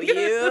just know kidding.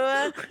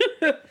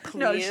 You.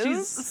 No,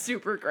 she's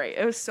super great.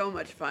 It was so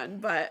much fun.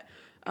 But,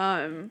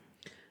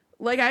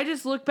 like, I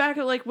just look back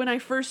at, like, when I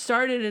first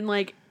started and,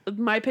 like,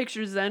 my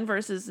pictures then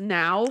versus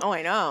now. Oh,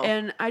 I know.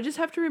 And I just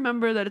have to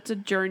remember that it's a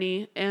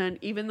journey. And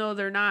even though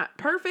they're not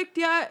perfect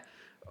yet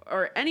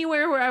or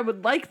anywhere where I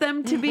would like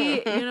them to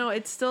be, you know,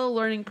 it's still a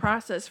learning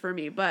process for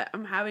me. But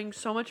I'm having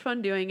so much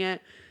fun doing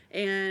it.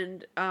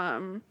 And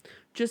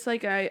just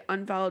like I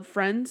unfollowed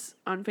friends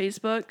on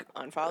Facebook.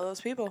 Unfollow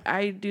those people.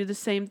 I do the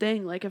same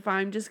thing. Like, if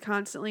I'm just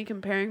constantly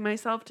comparing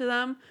myself to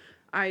them,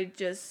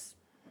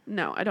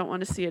 no, I don't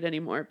want to see it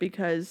anymore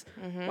because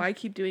why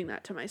keep doing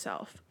that to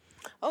myself?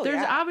 Oh,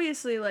 There's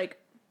obviously, like,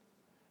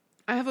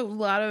 I have a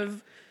lot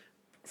of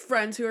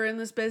friends who are in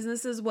this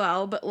business as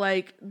well, but,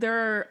 like,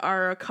 there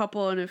are a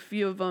couple and a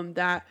few of them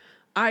that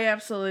I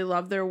absolutely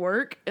love their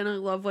work and I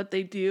love what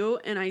they do.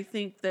 And I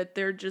think that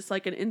they're just,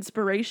 like, an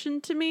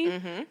inspiration to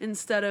me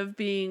instead of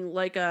being,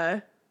 like,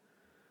 a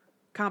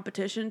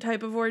competition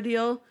type of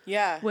ordeal.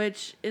 Yeah.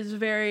 Which is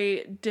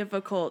very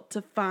difficult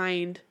to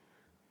find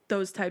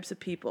those types of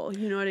people.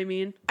 You know what I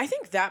mean? I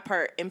think that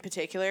part in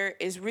particular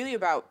is really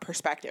about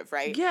perspective,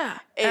 right? Yeah,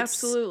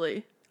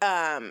 absolutely.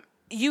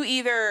 You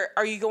either,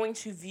 are you going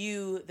to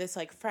view this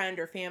like friend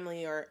or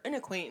family or an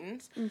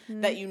acquaintance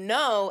that you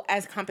know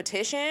as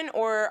competition,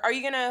 or are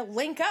you going to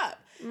link up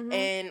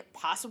and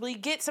possibly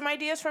get some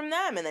ideas from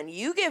them and then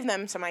you give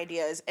them some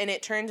ideas and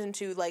it turns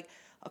into like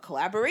a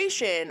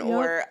collaboration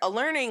or a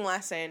learning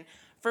lesson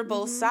for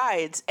both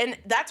sides. And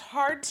that's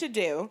hard to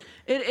do.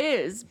 It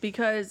is,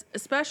 because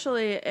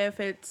especially if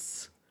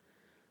it's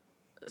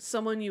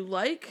someone you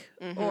like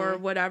or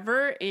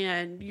whatever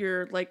and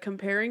you're like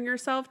comparing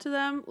yourself to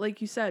them,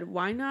 like you said,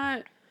 why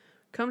not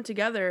come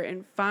together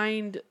and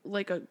find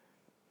like a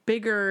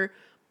bigger,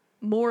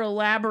 more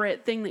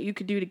elaborate thing that you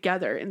could do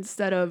together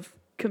instead of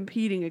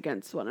competing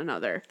against one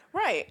another.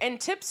 Right. And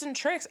tips and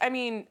tricks. I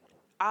mean,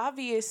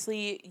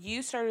 obviously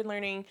you started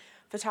learning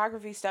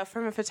photography stuff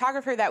from a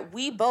photographer that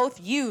we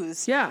both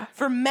use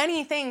for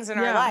many things in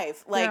our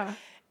life. Like,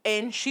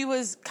 and she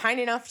was kind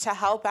enough to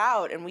help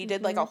out and we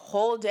did like a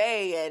whole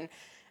day, and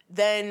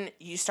then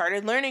you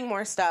started learning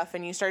more stuff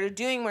and you started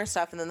doing more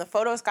stuff, and then the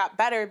photos got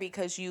better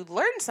because you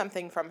learned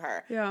something from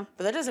her. Yeah.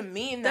 But that doesn't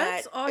mean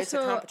that it's a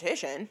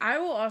competition. I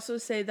will also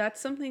say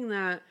that's something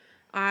that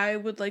I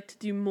would like to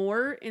do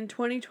more in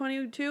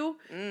 2022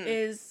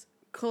 is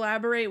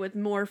collaborate with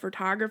more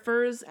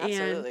photographers.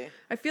 Absolutely. And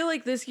I feel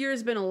like this year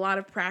has been a lot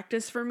of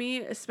practice for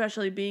me,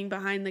 especially being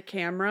behind the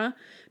camera,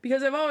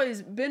 because I've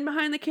always been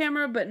behind the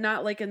camera, but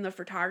not like in the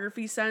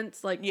photography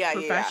sense, like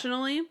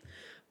professionally.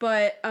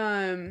 But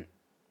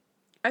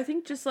I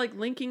think just like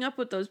linking up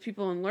with those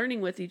people and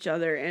learning with each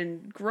other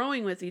and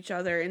growing with each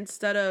other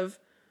instead of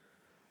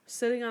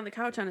sitting on the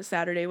couch on a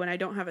Saturday when I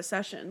don't have a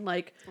session.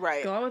 Like,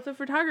 go out with a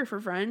photographer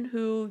friend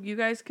who you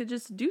guys could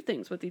just do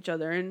things with each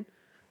other and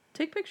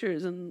take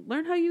pictures and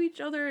learn how you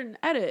each other and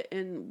edit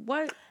and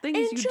what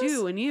things you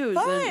do and use.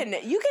 Fun.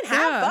 You can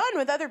have fun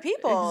with other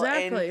people.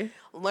 Exactly. And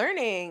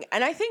learning.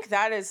 And I think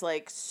that is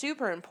like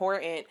super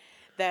important,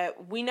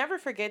 that we never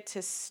forget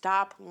to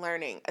stop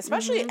learning,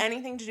 especially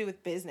anything to do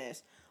with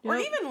business or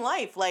even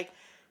life. Like,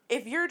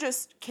 if you're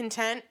just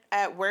content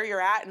at where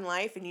you're at in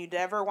life and you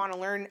never want to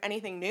learn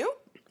anything new,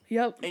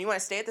 and you want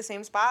to stay at the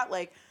same spot,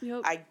 like,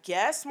 I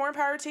guess more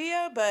power to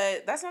you,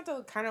 but that's not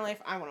the kind of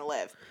life I want to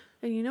live.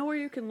 And you know where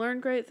you can learn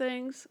great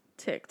things?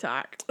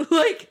 TikTok.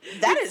 Like,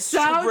 that is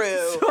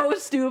true. So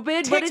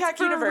stupid, TikTok but it's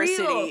for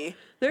University. Real.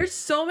 There's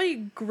so many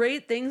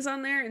great things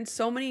on there and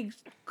so many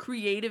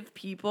creative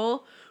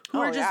people who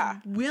are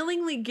just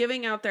willingly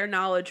giving out their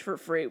knowledge for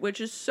free, which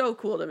is so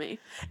cool to me.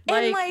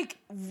 And like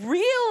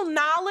real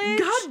knowledge.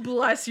 God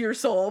bless your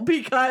soul,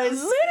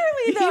 because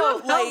literally though,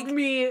 you helped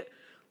me.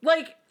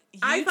 Like,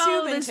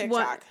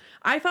 YouTube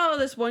I follow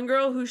this one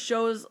girl who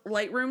shows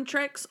Lightroom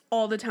tricks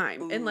all the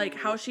time and like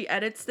how she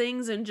edits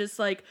things and just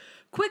like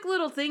quick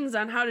little things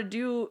on how to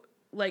do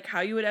like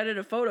how you would edit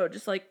a photo,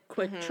 just like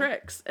quick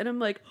tricks. And I'm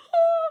like,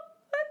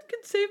 that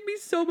could save me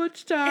so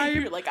much time.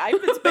 And you're like,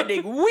 I've been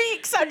spending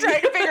weeks on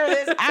trying to figure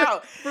this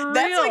out.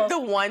 That's like the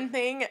one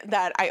thing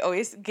that I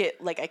always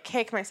get, like, I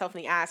kick myself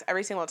in the ass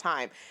every single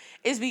time,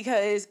 is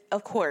because,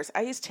 of course,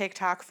 I use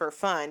TikTok for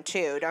fun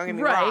too. Don't get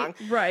me wrong.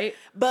 Right.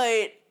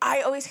 But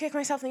I always kick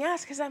myself in the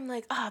ass because I'm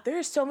like, there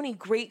are so many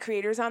great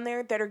creators on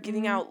there that are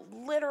giving out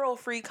literal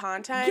free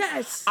content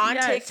on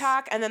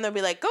TikTok. And then they'll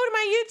be like, go to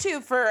my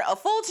YouTube for a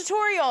full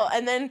tutorial.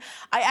 And then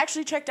I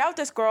actually checked out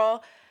this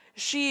girl.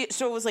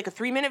 so it was like a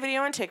 3-minute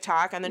video on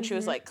TikTok, and then she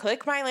was like,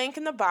 click my link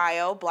in the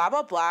bio, blah,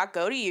 blah, blah,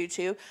 go to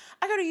YouTube.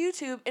 I go to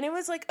YouTube, and it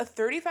was like a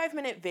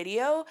 35-minute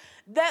video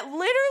that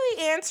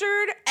literally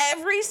answered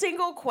every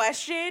single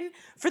question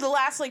for the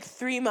last like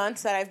 3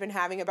 months that I've been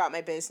having about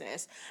my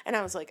business. And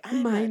I was like,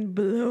 I'm mind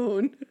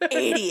blown.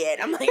 Idiot.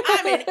 I'm like,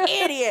 I'm an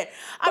idiot.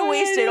 I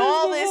wasted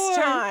all this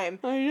time.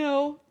 I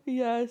know.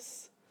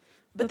 Yes.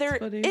 But there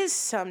is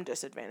some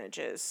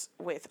disadvantages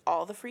with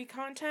all the free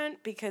content,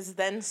 because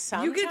then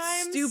sometimes you get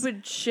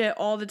stupid shit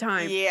all the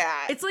time. Yeah.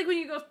 It's like when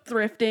you go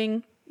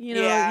thrifting, you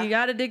know, you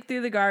got to dig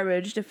through the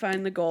garbage to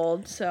find the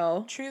gold.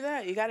 So true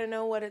that. You got to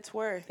know what it's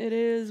worth. It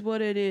is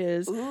what it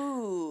is.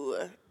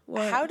 Ooh.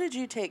 What? How did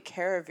you take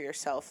care of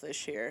yourself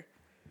this year?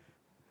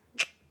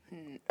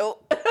 Oh.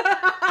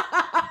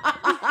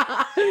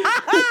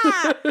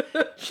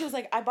 She was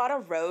like, I bought a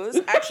rose.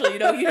 Actually, you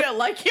didn't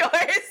like yours.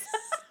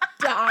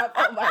 Stop.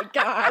 Oh my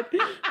God.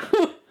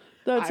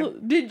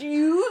 Did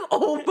you?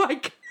 Oh my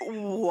God.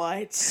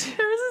 What?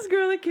 There was this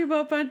girl that came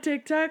up on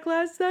TikTok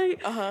last night,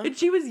 and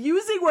she was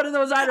using one of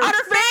those on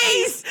her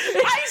face.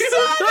 I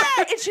saw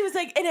that. And she was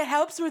like, and it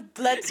helps with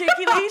blood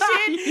circulation.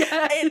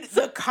 Yes. And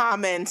the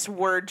comments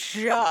were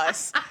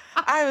just,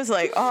 I was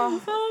like,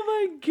 oh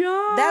my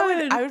God.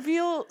 I would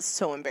feel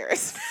so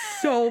embarrassed.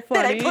 So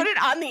funny. That I put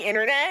it on the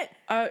internet.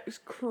 I was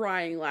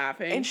crying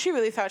laughing. And she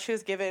really thought she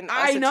was giving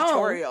us a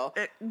tutorial.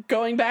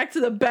 Going back to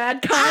the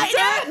bad content,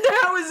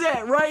 that was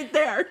it right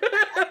there.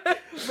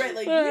 Right,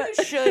 like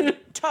you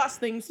should toss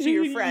things to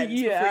your friends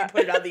before you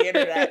put it on the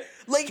internet.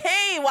 Like,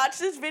 hey, watch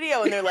this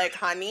video. And they're like,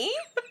 honey,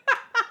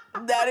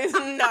 that is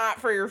not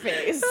for your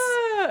face.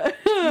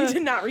 You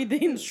did not read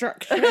the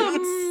instructions.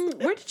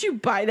 Where did you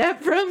buy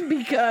that from?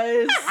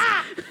 Because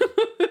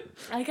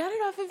I got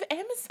it off of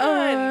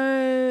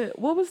Amazon.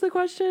 What was the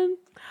question?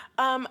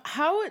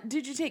 How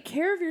did you take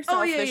care of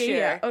yourself this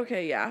year? Yeah.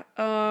 Okay, yeah.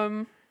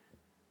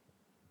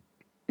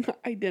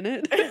 I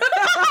didn't.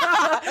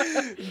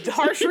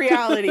 Harsh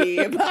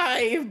reality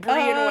by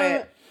Brian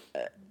Witt.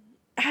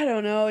 I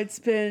don't know. It's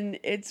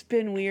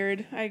been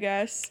weird, I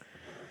guess.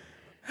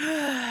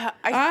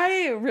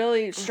 I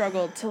really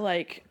struggled to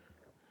like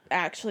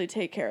actually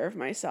take care of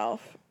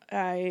myself.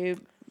 I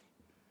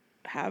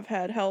have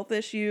had health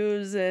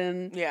issues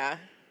and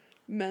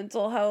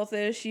mental health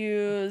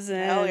issues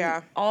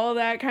and all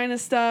that kind of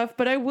stuff.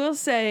 But I will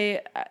say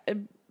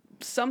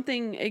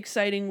something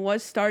exciting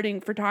was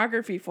starting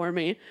photography for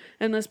me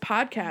and this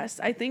podcast.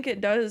 I think it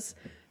does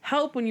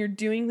help when you're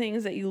doing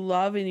things that you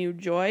love and you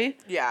enjoy.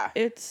 Yeah.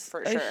 It's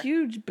for a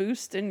huge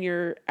boost in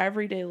your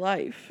everyday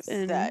life. It's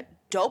and that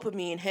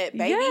dopamine hit,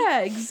 baby. Yeah,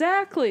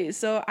 exactly.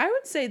 So I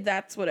would say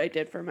that's what I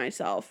did for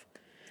myself.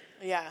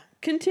 Yeah.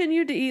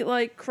 Continued to eat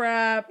like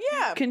crap.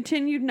 Yeah.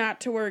 Continued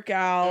not to work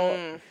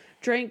out.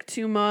 Drank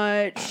too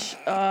much.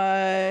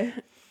 Been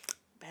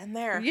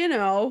there. You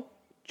know,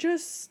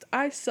 just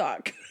I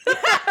suck.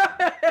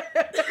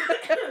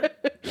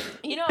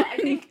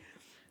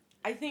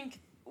 I think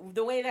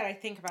the way that I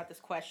think about this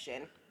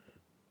question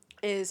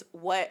is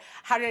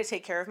how did I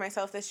take care of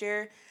myself this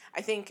year?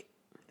 I think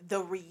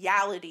the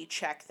reality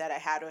check that I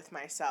had with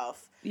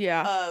myself.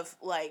 Yeah. Of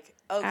like,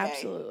 okay.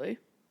 Absolutely.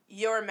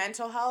 Your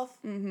mental health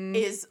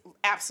is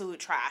absolute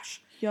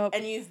trash. Yep.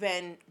 And you've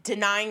been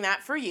denying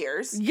that for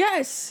years.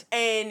 Yes.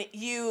 And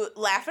you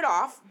laugh it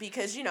off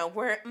because,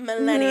 we're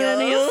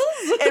millennials.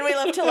 And we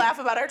love to laugh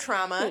about our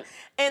trauma.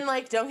 And,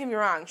 like, don't get me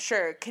wrong.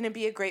 Sure, can it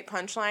be a great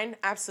punchline?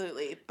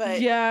 Absolutely. But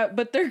yeah,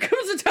 but there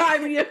comes a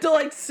time when you have to,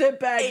 like, sit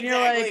back and you're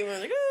like,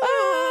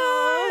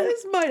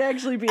 this might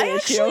actually be an issue. I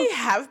actually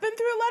have been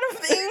through a lot of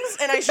things,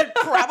 and I should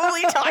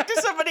probably talk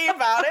to somebody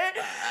about it.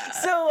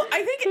 So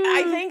I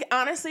think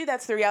honestly,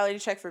 that's the reality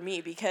check for me,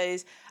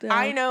 because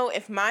I know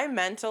if my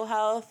mental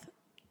health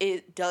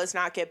does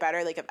not get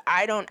better, like if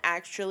I don't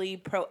actually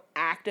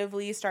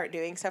proactively start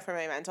doing stuff for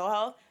my mental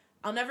health,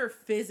 I'll never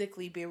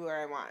physically be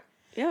where I want.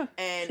 Yeah.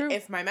 And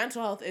if my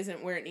mental health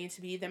isn't where it needs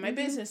to be, then my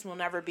business will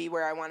never be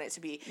where I want it to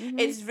be.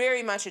 It's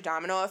very much a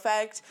domino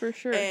effect. For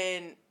sure.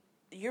 And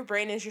your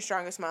brain is your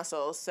strongest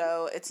muscle.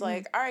 So it's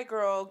like, all right,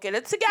 girl, get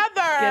it together.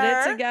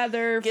 Get it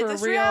together. Get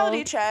this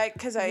reality check.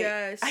 Because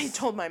I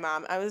told my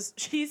mom,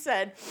 she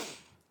said,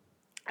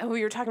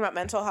 we were talking about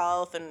mental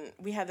health, and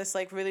we had this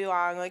like really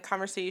long like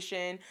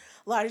conversation,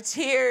 a lot of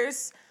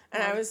tears.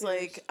 And I was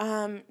like,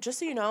 just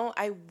so you know,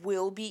 I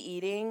will be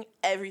eating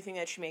everything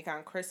that you make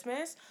on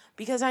Christmas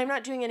because I'm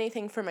not doing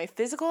anything for my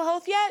physical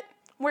health yet.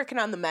 I'm working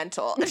on the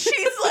mental. And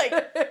she's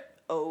like,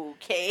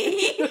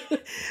 okay.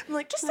 I'm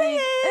like, just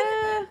saying.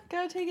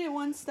 Gotta take it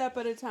one step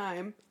at a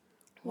time.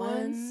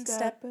 One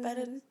step at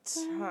a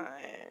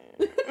time.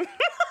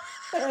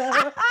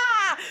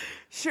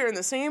 Sharing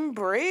the same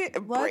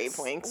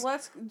wavelengths.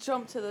 Let's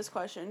jump to this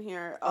question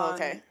here.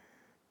 Okay.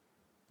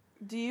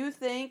 Do you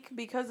think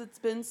because it's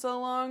been so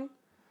long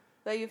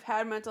that you've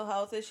had mental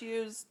health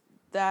issues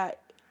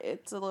that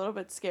it's a little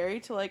bit scary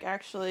to like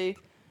actually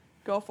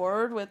go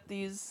forward with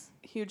these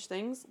huge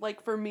things?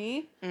 Like for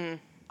me,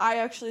 I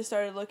actually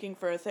started looking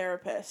for a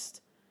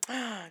therapist.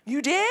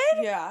 You did?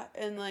 Yeah,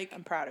 and like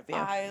I'm proud of you.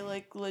 I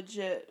like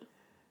legit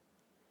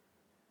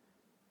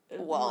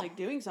like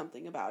doing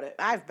something about it.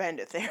 I've been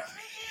to therapy.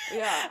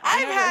 Yeah.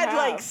 I've had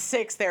like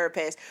 6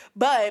 therapists,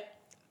 but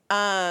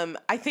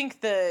I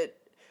think that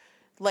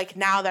like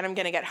now that I'm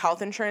going to get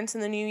health insurance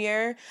in the new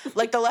year,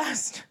 like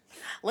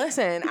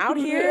listen, out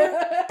here,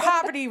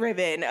 poverty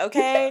ribbon,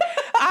 okay?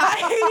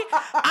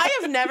 I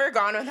have never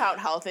gone without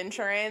health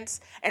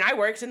insurance, and I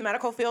worked in the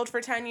medical field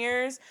for 10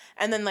 years,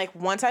 and then, like,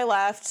 once I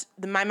left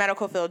my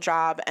medical field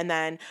job, and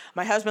then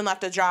my husband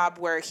left a job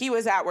where he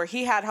was at, where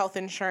he had health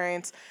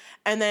insurance,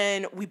 and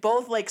then we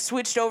both, like,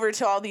 switched over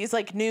to all these,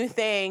 like, new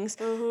things.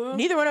 Mm-hmm.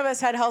 Neither one of us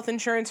had health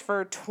insurance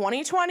for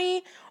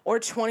 2020 or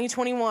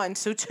 2021,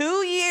 so 2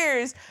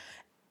 years,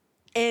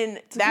 and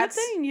it's that's...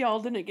 Good thing y'all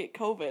didn't get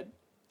COVID.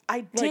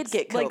 I did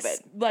get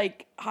COVID.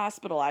 Like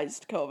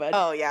hospitalized COVID.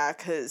 Oh, yeah,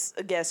 because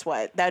guess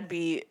what?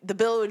 The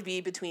bill would be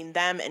between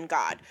them and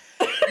God.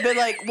 But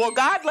like, well,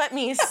 God let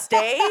me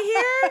stay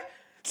here,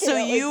 so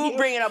you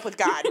bring it up with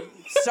God.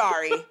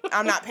 Sorry,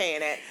 I'm not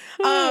paying it.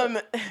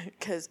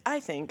 Because I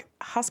think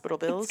hospital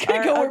bills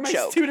are a joke. Where my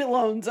student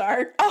loans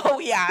are. Oh,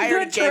 yeah, I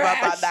already gave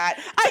up on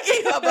that. I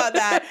gave up on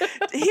that.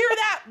 Hear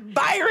that,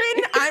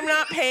 Byron? I'm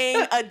not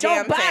paying a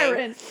damn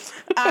thing.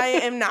 I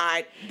am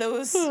not.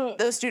 Those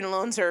student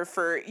loans are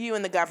for you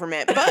and the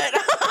government. But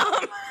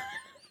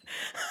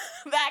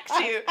back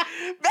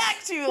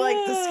to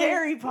like the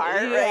scary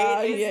part,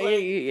 right?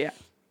 Yeah.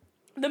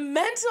 The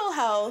mental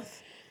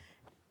health.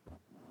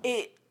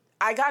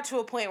 I got to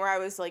a point where I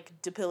was like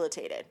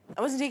debilitated.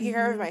 I wasn't taking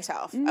care of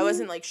myself. I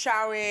wasn't like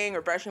showering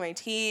or brushing my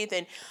teeth.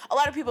 And a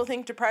lot of people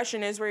think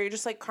depression is where you're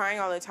just like crying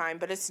all the time,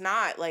 but it's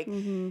not. Like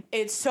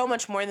it's so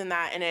much more than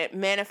that, and it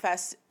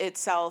manifests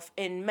itself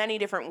in many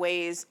different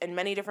ways and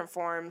many different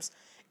forms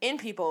in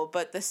people.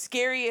 But the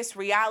scariest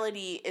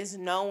reality is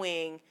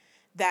knowing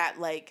that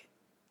like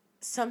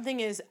something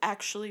is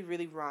actually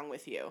really wrong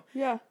with you.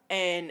 Yeah.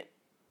 And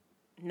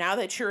now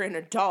that you're an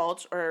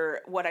adult,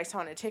 or what I saw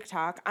on a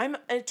TikTok, I'm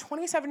a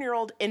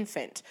 27-year-old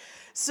infant.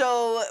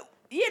 So,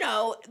 you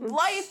know,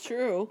 life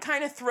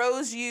kind of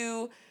throws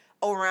you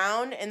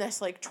around in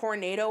this like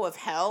tornado of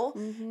hell,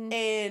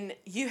 and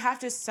you have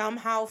to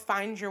somehow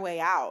find your way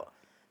out.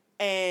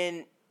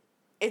 And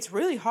it's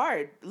really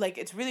hard. Like,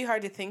 it's really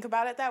hard to think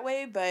about it that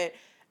way, but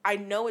I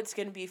know it's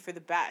going to be for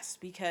the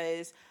best,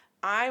 because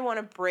I want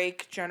to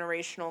break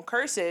generational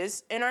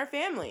curses in our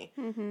family.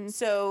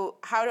 So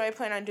how do I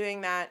plan on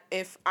doing that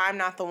if I'm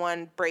not the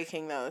one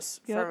breaking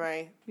those for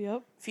my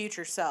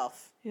future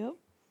self? Yep.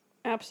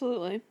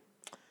 Absolutely.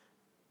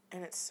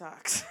 And it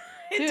sucks.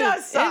 It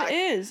does suck. It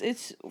is.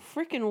 It's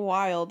freaking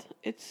wild.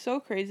 It's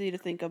so crazy to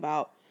think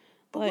about.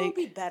 But like, we'll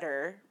be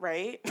better,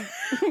 right?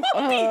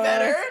 We'll be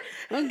better.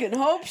 I can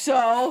hope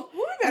so.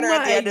 We'll be better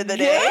at the end of the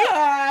day.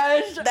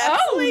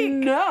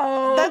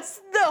 No.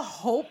 That's the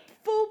hope.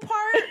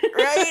 Part,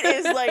 right,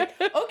 is like,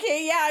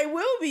 okay, yeah, I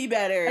will be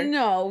better.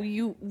 No,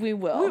 we will. We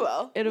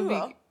will.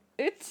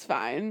 It's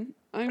fine.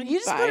 You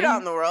just put it out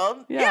in the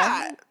world.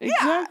 Yeah,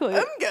 exactly. Yeah,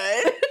 I'm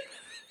good.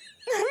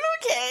 I'm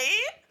okay.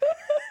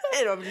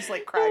 And I'm just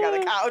like crying on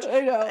the couch.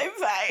 I know. I'm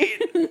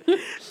fine.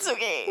 It's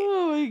okay.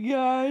 Oh my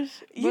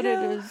gosh. But it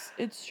is.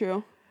 It's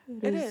true.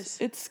 It is.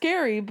 It's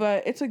scary,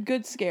 but it's a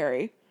good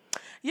scary.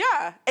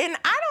 Yeah, and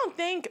I don't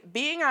think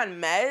being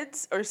on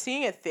meds or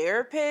seeing a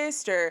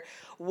therapist or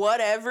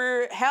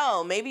whatever,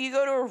 hell, maybe you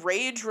go to a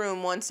rage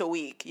room once a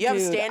week. You have a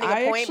standing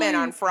appointment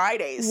on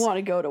Fridays. I want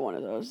to go to one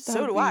of those.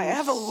 So do I. I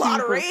have a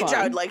lot of rage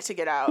I would like to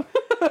get out.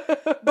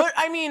 But,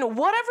 I mean,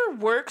 whatever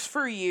works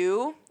for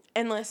you.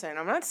 And listen,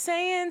 I'm not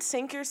saying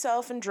sink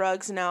yourself in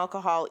drugs and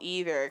alcohol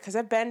either, because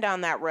I've been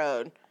down that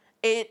road.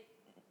 It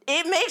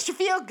makes you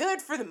feel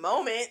good for the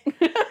moment.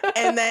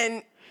 And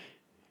then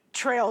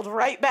trailed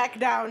right back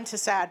down to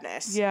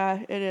sadness.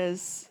 Yeah, it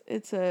is.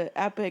 It's an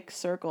epic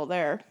circle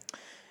there.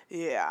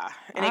 Yeah,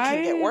 and it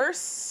can get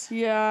worse.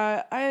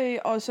 Yeah,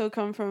 I also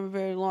come from a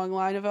very long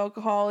line of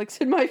alcoholics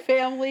in my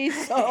family,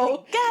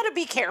 so gotta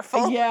be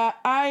careful. Yeah,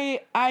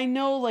 I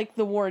know like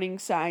the warning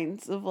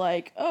signs of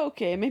like,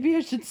 okay, maybe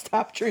I should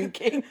stop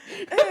drinking.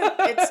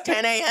 It's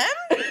 10 a.m.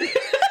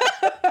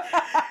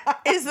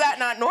 Is that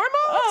not normal?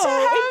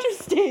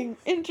 Oh,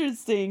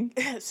 interesting.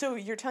 So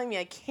you're telling me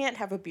I can't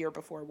have a beer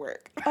before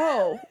work?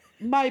 Oh,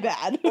 my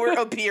bad. Or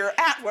a beer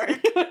at work.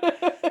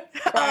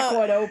 Crack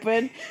one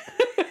open.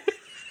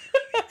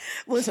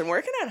 Listen,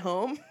 working at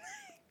home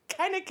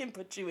kind of can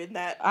put you in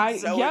that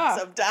zone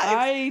sometimes.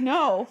 I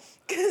know.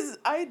 Because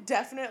I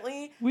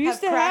definitely have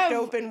cracked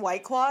open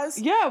White Claws.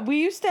 Yeah,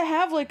 we used to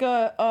have like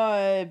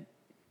a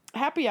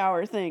happy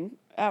hour thing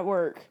at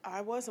work.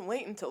 I wasn't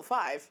waiting until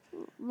 5.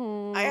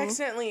 I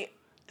accidentally...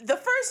 The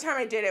first time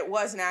I did it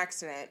was an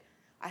accident.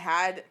 I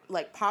had,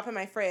 like, pop in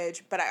my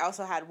fridge, but I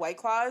also had White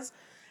Claws.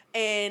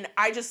 And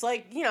I just,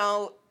 like, you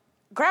know,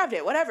 grabbed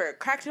it, whatever,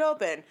 cracked it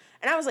open.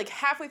 And I was, like,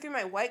 halfway through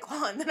my White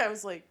Claw, and then I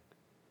was like,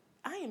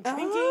 I am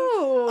drinking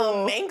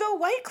a mango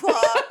White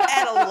Claw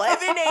at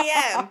 11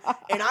 a.m.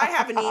 and I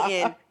haven't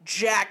eaten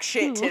jack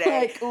shit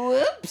today. Like,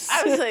 whoops.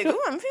 I was like, ooh,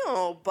 I'm feeling a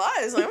little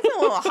buzzed. Like, I'm feeling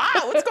a little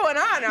hot. What's going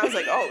on? And I was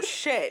like, oh,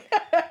 shit.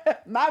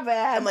 My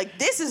bad. I'm like,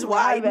 this is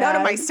why none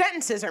of my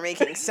sentences are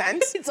making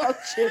sense. It's all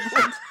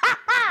gibberish.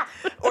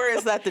 Or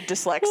is that the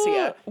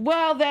dyslexia?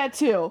 Well, that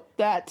too.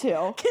 That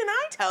too. Can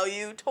I tell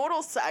you,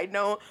 total side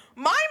note,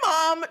 my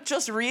mom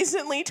just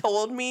recently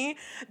told me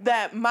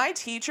that my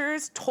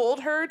teachers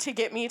told her to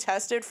get me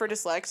tested for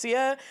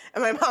dyslexia,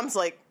 and my mom's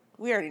like,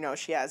 we already know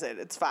she has it.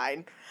 It's fine.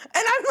 And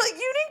I'm like,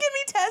 you didn't get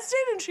me tested?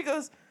 And she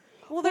goes,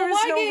 well, there was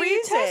no reason. Why get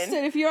you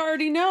tested if you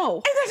already know?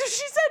 And that's what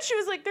she said. She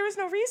was like, there was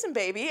no reason,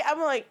 baby.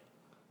 I'm like,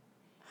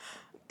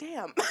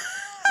 damn,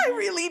 I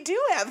really do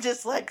have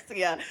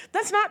dyslexia.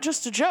 That's not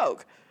just a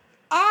joke.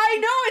 I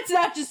know it's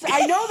not just,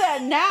 I know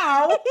that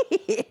now.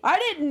 I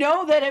didn't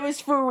know that it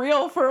was for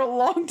real for a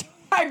long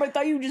time. I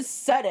thought you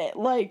just said it.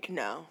 Like,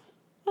 no.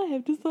 I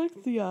have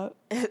dyslexia.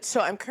 So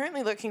I'm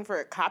currently looking for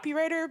a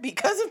copywriter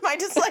because of my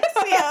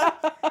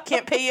dyslexia.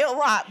 Can't pay you a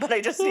lot, but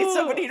I just need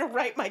somebody to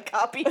write my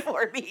copy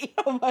for me.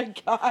 Oh my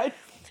God.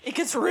 It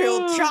gets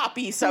real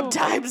choppy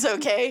sometimes,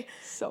 okay?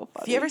 So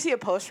funny. If you ever see a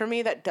post from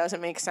me that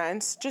doesn't make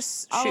sense,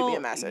 just shoot me a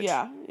message.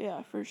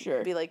 Yeah, for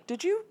sure. Be like,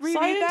 did you read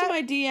Slide that? into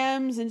my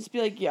DMs and just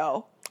be like,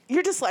 yo.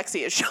 Your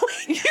dyslexia is showing.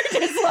 Your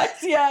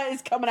dyslexia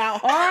is coming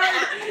out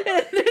hard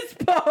in this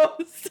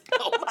post.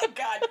 Oh my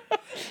God.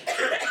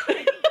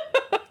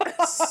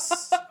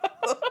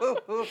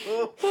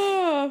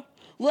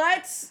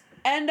 Let's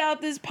end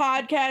out this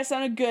podcast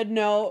on a good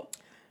note.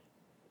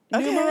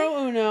 Okay.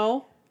 Numero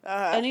uno.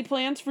 Any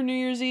plans for New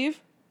Year's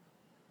Eve?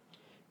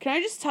 Can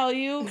I just tell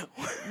you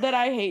that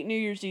I hate New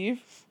Year's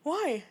Eve?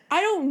 Why? I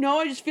don't know.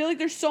 I just feel like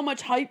there's so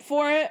much hype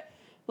for it.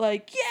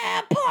 Like,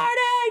 yeah, party,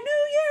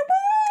 New Year,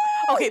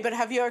 woo! Okay, but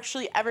have you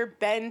actually ever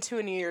been to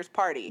a New Year's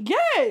party?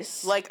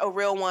 Yes. Like a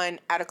real one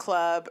at a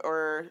club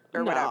or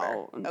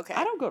whatever? Okay.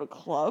 I don't go to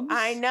clubs.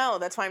 I know.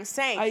 That's why I'm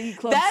saying. I eat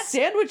club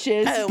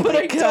sandwiches, but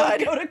I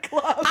don't go to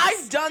clubs.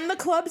 I've done the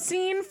club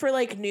scene for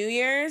like New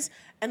Year's,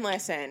 and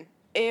listen,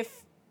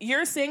 if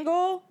you're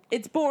single,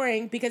 it's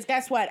boring because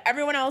guess what?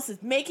 Everyone else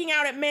is making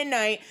out at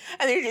midnight,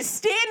 and they're just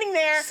standing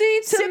there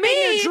sipping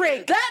a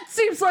drink. That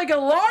seems like a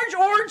large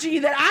orgy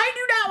that I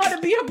do not want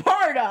to be a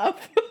part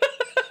of.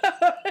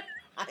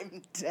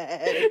 I'm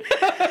dead.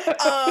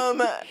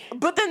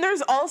 But then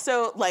there's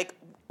also, like,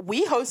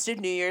 we hosted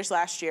New Year's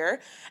last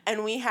year,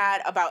 and we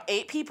had about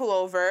 8 people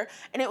over,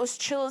 and it was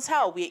chill as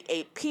hell. We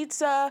ate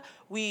pizza.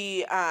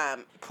 We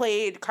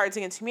played Cards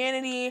Against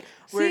Humanity.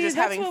 We were just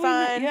having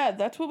fun.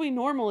 That's what we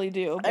normally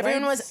do.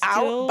 Everyone was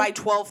out by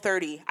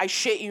 12:30. I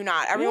shit you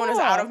not. Everyone was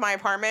out of my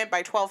apartment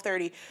by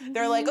 12:30.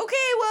 They're like, okay,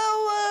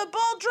 well,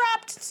 ball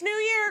dropped. It's New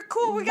Year.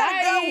 Cool, we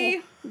gotta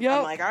go. Yep.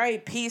 I'm like, all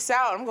right, peace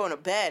out. I'm going to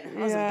bed. I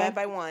was in bed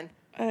by 1.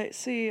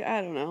 See,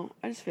 I don't know.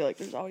 I just feel like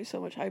there's always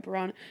so much hype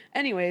around.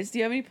 Anyways, do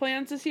you have any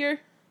plans this year?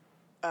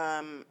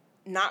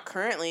 Not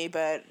currently,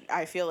 but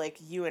I feel like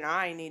you and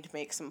I need to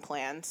make some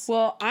plans.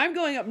 Well, I'm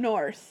going up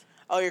north.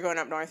 Oh, you're going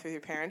up north with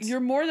your parents? You're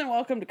more than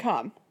welcome to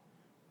come.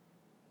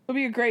 It'll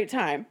be a great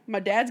time. My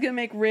dad's gonna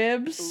make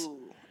ribs.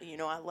 Ooh, you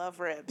know I love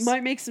ribs.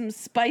 Might make some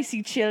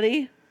spicy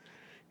chili.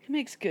 He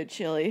makes good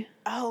chili.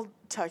 I'll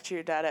talk to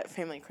your dad at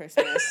family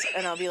Christmas,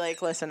 and I'll be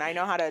like, listen, I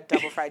know how to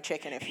double fried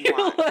chicken if you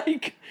want.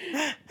 Like,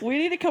 we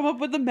need to come up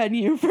with a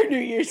menu for New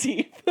Year's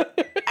Eve.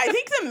 I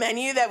think the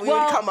menu that we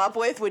would come up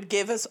with would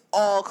give us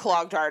all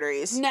clogged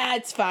arteries. Nah,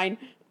 it's fine.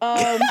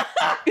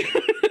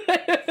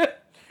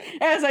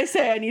 As I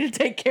say, I need to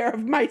take care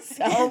of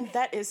myself.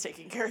 That is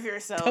taking care of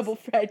yourself. Double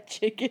fried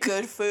chicken.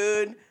 Good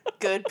food,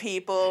 good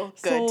people,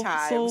 good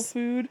times. Soul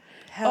food.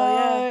 Hell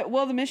yeah.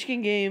 Well, the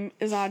Michigan game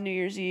is on New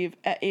Year's Eve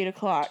at 8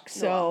 o'clock,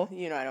 so... Well,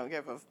 you know I don't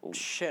give a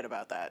shit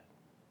about that.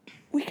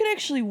 We could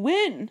actually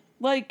win.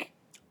 Like...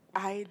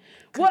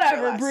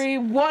 Whatever, Bree,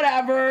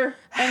 whatever.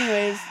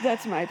 Anyways,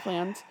 that's my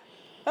plans.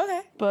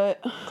 Okay.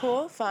 But...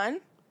 Cool,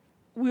 fun.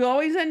 We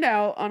always end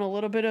out on a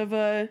little bit of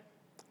a...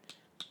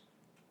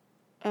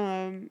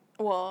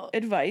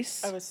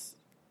 advice. I was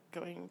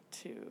going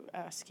to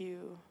ask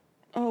you...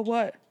 Oh,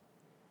 what?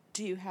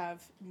 Do you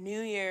have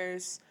New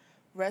Year's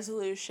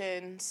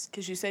resolutions?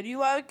 Because you said you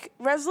like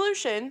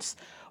resolutions.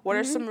 What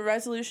are some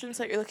resolutions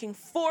that you're looking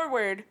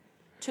forward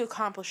to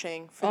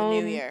accomplishing for the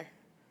new year?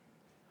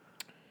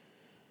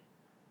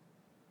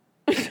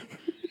 I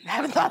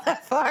haven't thought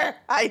that far.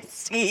 I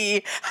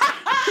see.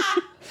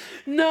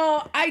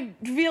 No, I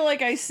feel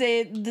like I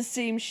say the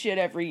same shit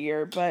every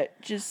year, but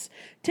just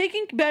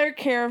taking better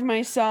care of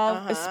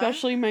myself,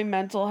 especially my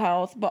mental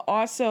health, but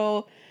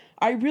also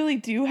I really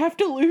do have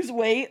to lose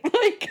weight.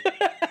 Like,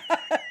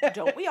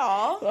 don't we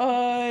all?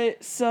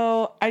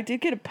 So I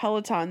did get a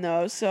Peloton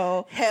though,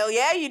 so hell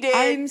yeah, you did.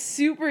 I'm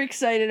super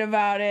excited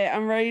about it.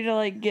 I'm ready to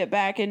like get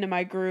back into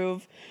my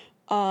groove.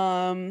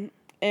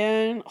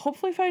 And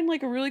hopefully find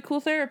like a really cool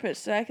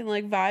therapist that I can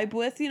like vibe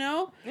with, you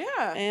know?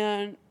 Yeah.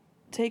 And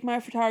take my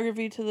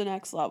photography to the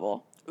next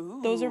level.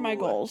 Ooh. Those are my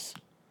goals.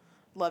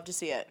 Love to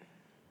see it.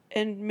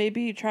 And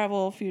maybe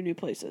travel a few new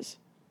places.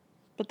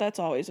 But that's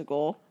always a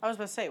goal. I was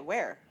about to say,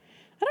 where?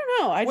 I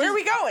don't know. Where are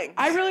we going?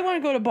 I really want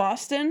to go to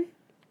Boston.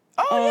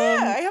 Oh,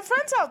 yeah. I have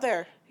friends out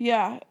there.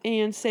 Yeah.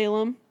 And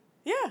Salem.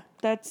 Yeah.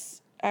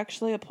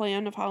 actually a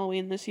plan of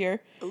Halloween this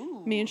year.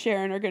 Ooh. Me and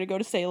Sharon are going to go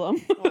to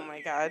Salem. Oh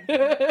my God.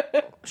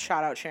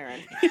 Shout out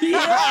Sharon.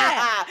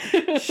 Yeah.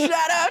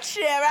 Shout out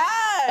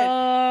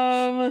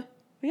Sharon.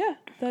 Yeah,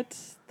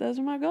 those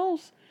are my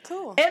goals.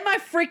 Cool. And my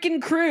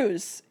freaking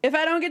cruise. If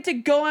I don't get to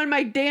go on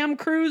my damn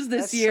cruise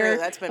this year,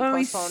 that's been I'm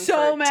postponed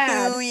so for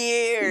mad. 2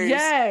 years.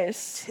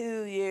 Yes.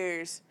 2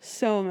 years.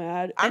 So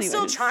mad. I'm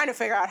still trying to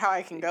figure out how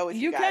I can go with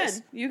you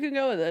guys. You can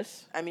go with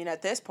us. I mean,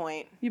 at this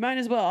point, you might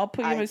as well. I'll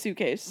put you in my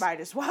suitcase. Might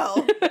as well.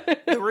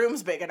 The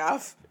room's big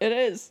enough. It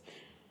is.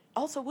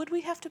 Also, would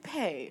we have to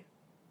pay?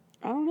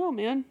 I don't know,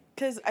 man.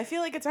 Because I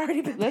feel like it's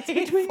already been That's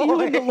paid between for.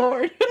 you and the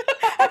Lord.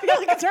 I feel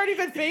like it's already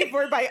been paid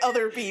for by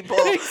other people.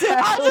 Exactly.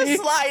 I'll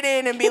just slide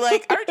in and be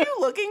like, aren't you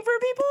looking for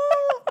people?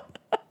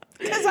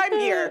 Because I'm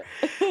here.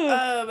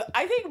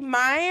 I think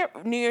my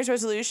New Year's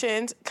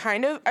resolutions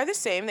kind of are the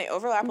same. They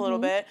overlap a little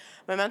bit.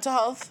 My mental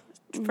health,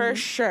 for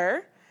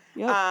sure.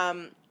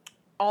 Yep.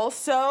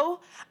 Also,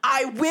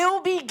 I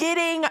will be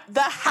getting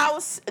the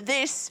house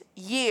this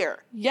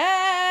year.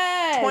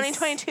 Yes.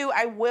 2022,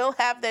 I will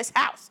have this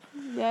house.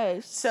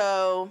 Yes.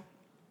 So,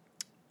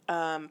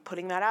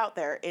 putting that out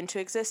there into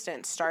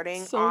existence,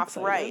 starting off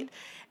excited. right.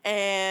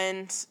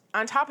 And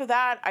on top of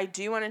that, I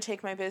do want to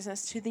take my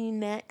business to the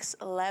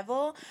next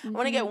level. I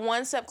want to get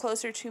one step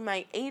closer to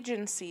my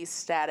agency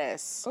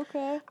status.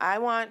 Okay. I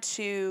want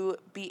to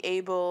be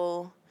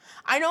able...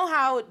 I know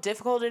how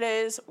difficult it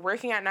is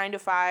working at 9 to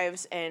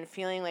 5s and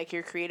feeling like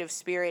your creative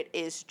spirit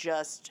is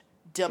just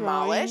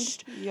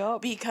demolished.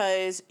 Yup.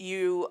 Because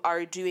you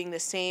are doing the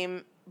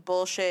same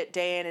bullshit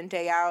day in and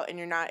day out and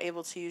you're not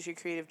able to use your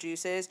creative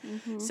juices.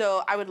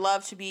 So I would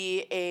love to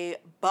be a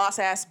boss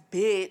ass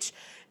bitch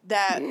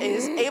that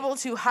is able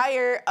to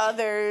hire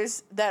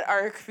others that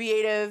are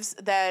creatives,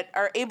 that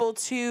are able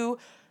to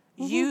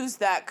use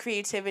that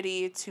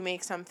creativity to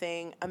make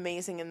something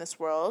amazing in this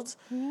world.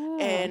 Yeah.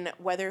 And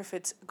whether if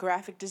it's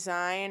graphic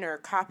design or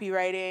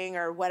copywriting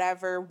or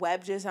whatever,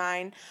 web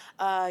design,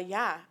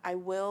 I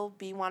will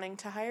be wanting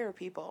to hire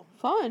people.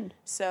 Fun.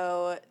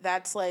 So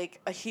that's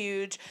like a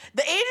huge...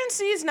 The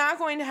agency is not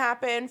going to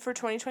happen for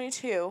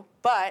 2022,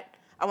 but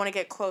I want to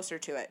get closer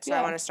to it. So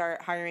I want to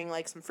start hiring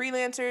like some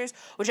freelancers,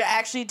 which I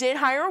actually did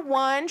hire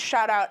one.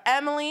 Shout out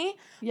Emily,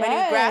 my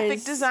new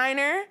graphic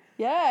designer.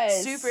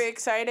 Yes. Super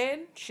excited.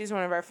 She's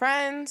one of our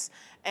friends,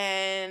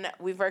 and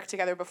we've worked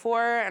together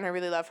before, and I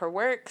really love her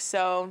work.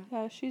 So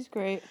yeah, she's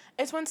great.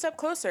 It's one step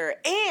closer.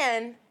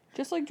 And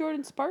just like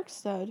Jordan Sparks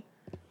said,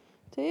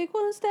 take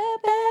one step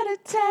at a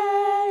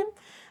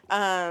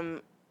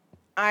time.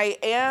 I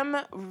am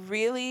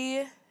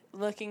really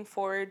looking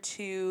forward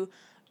to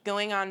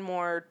going on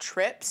more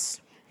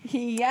trips.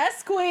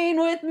 Yes,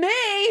 queen, with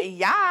me.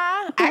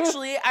 Yeah.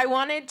 Actually, I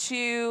want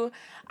to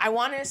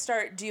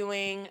start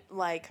doing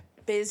like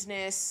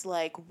business,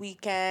 like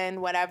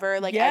weekend, whatever,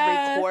 like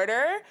every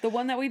quarter. The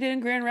one that we did in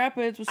Grand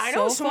Rapids was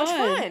so much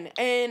fun.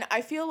 And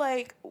I feel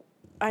like,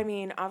 I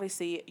mean,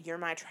 obviously, you're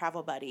my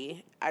travel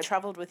buddy. I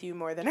traveled with you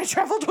more than I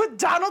traveled with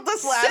Donald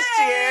this last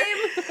year.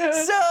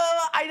 So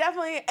I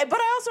definitely, but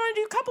I also want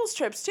to do couples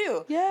trips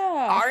too.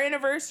 Yeah. Our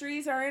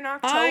anniversaries are in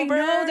October. I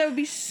know, that would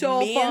be so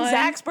fun. Me and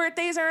Zach's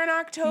birthdays are in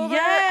October.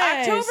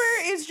 Yes.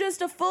 October is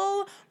just a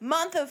full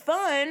month of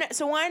fun.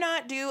 So why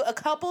not do a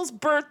couple's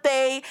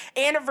birthday,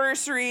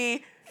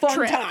 anniversary fun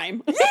trip?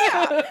 Time.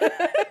 Yeah. We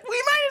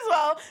might as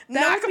well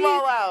knock them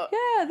all out.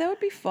 Yeah, that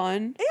would be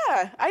fun.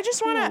 Yeah. I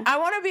just want to, I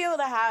want to be able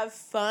to have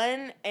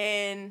fun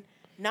and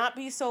not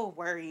be so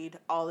worried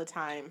all the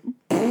time.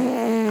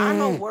 I'm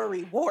a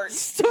worry wart.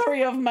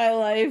 Story of my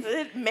life.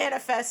 It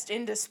manifests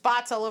into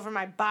spots all over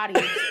my body,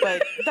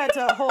 but that's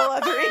a whole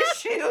other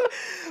issue.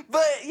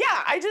 But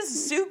yeah, I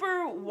just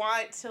super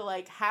want to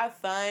like have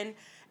fun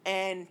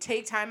and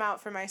take time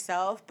out for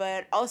myself,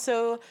 but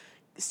also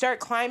start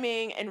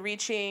climbing and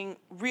reaching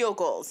real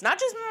goals, not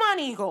just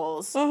money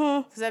goals.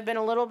 Because I've been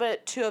a little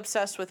bit too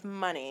obsessed with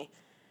money.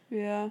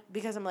 Yeah.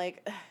 Because I'm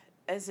like,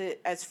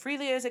 as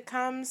freely as it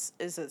comes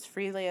is as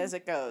freely as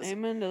it goes.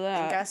 Amen to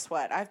that. And guess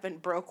what? I've been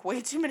broke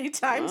way too many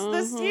times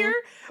this year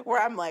where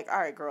I'm like, all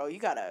right, girl, you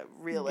gotta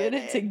reel it in.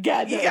 Get it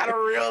together. You gotta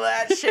reel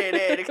that shit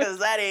in because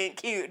that ain't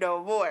cute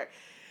no more.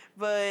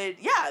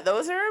 But yeah,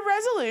 those are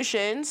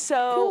resolutions.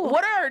 So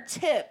what are our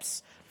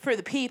tips for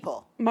the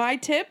people? My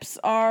tips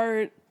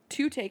are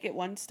to take it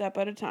one step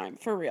at a time,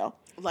 for real.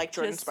 Like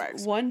Jordan Just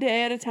Sparks. one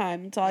day at a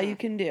time. That's all you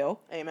can do.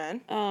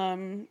 Amen.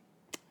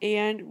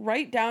 And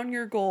write down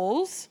your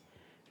goals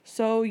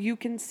so you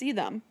can see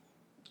them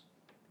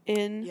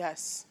in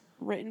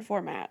written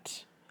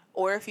format.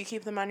 Or if you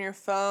keep them on your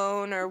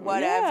phone or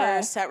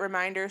whatever, set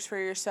reminders for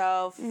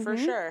yourself, for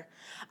sure.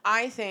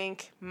 I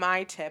think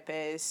my tip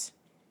is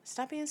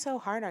stop being so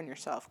hard on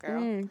yourself,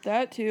 girl.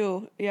 That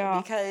too, yeah.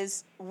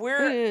 Because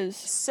we're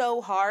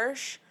so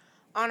harsh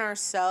on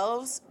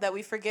ourselves that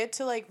we forget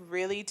to like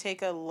really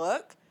take a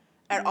look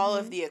at all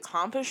of the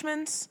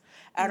accomplishments,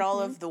 at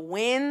all of the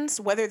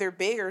wins, whether they're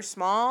big or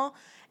small.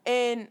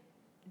 And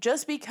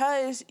just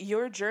because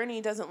your journey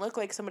doesn't look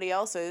like somebody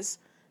else's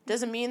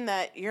doesn't mean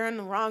that you're on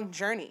the wrong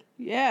journey.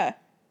 Yeah.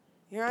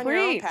 You're on your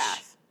own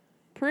path.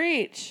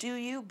 Preach. Do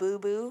you,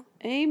 boo-boo?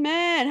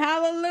 Amen.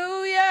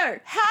 Hallelujah.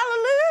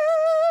 Hallelujah.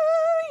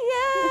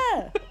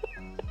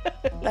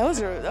 That was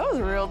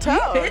a real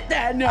tone. You hit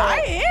that note.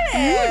 I hit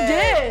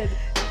it. You did.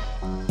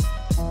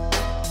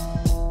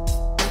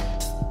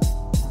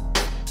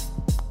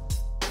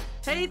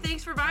 Hey,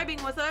 thanks for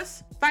vibing with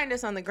us. Find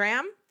us on the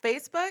gram,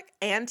 Facebook,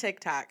 and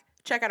TikTok.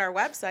 Check out our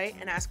website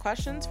and ask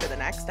questions for the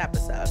next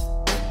episode.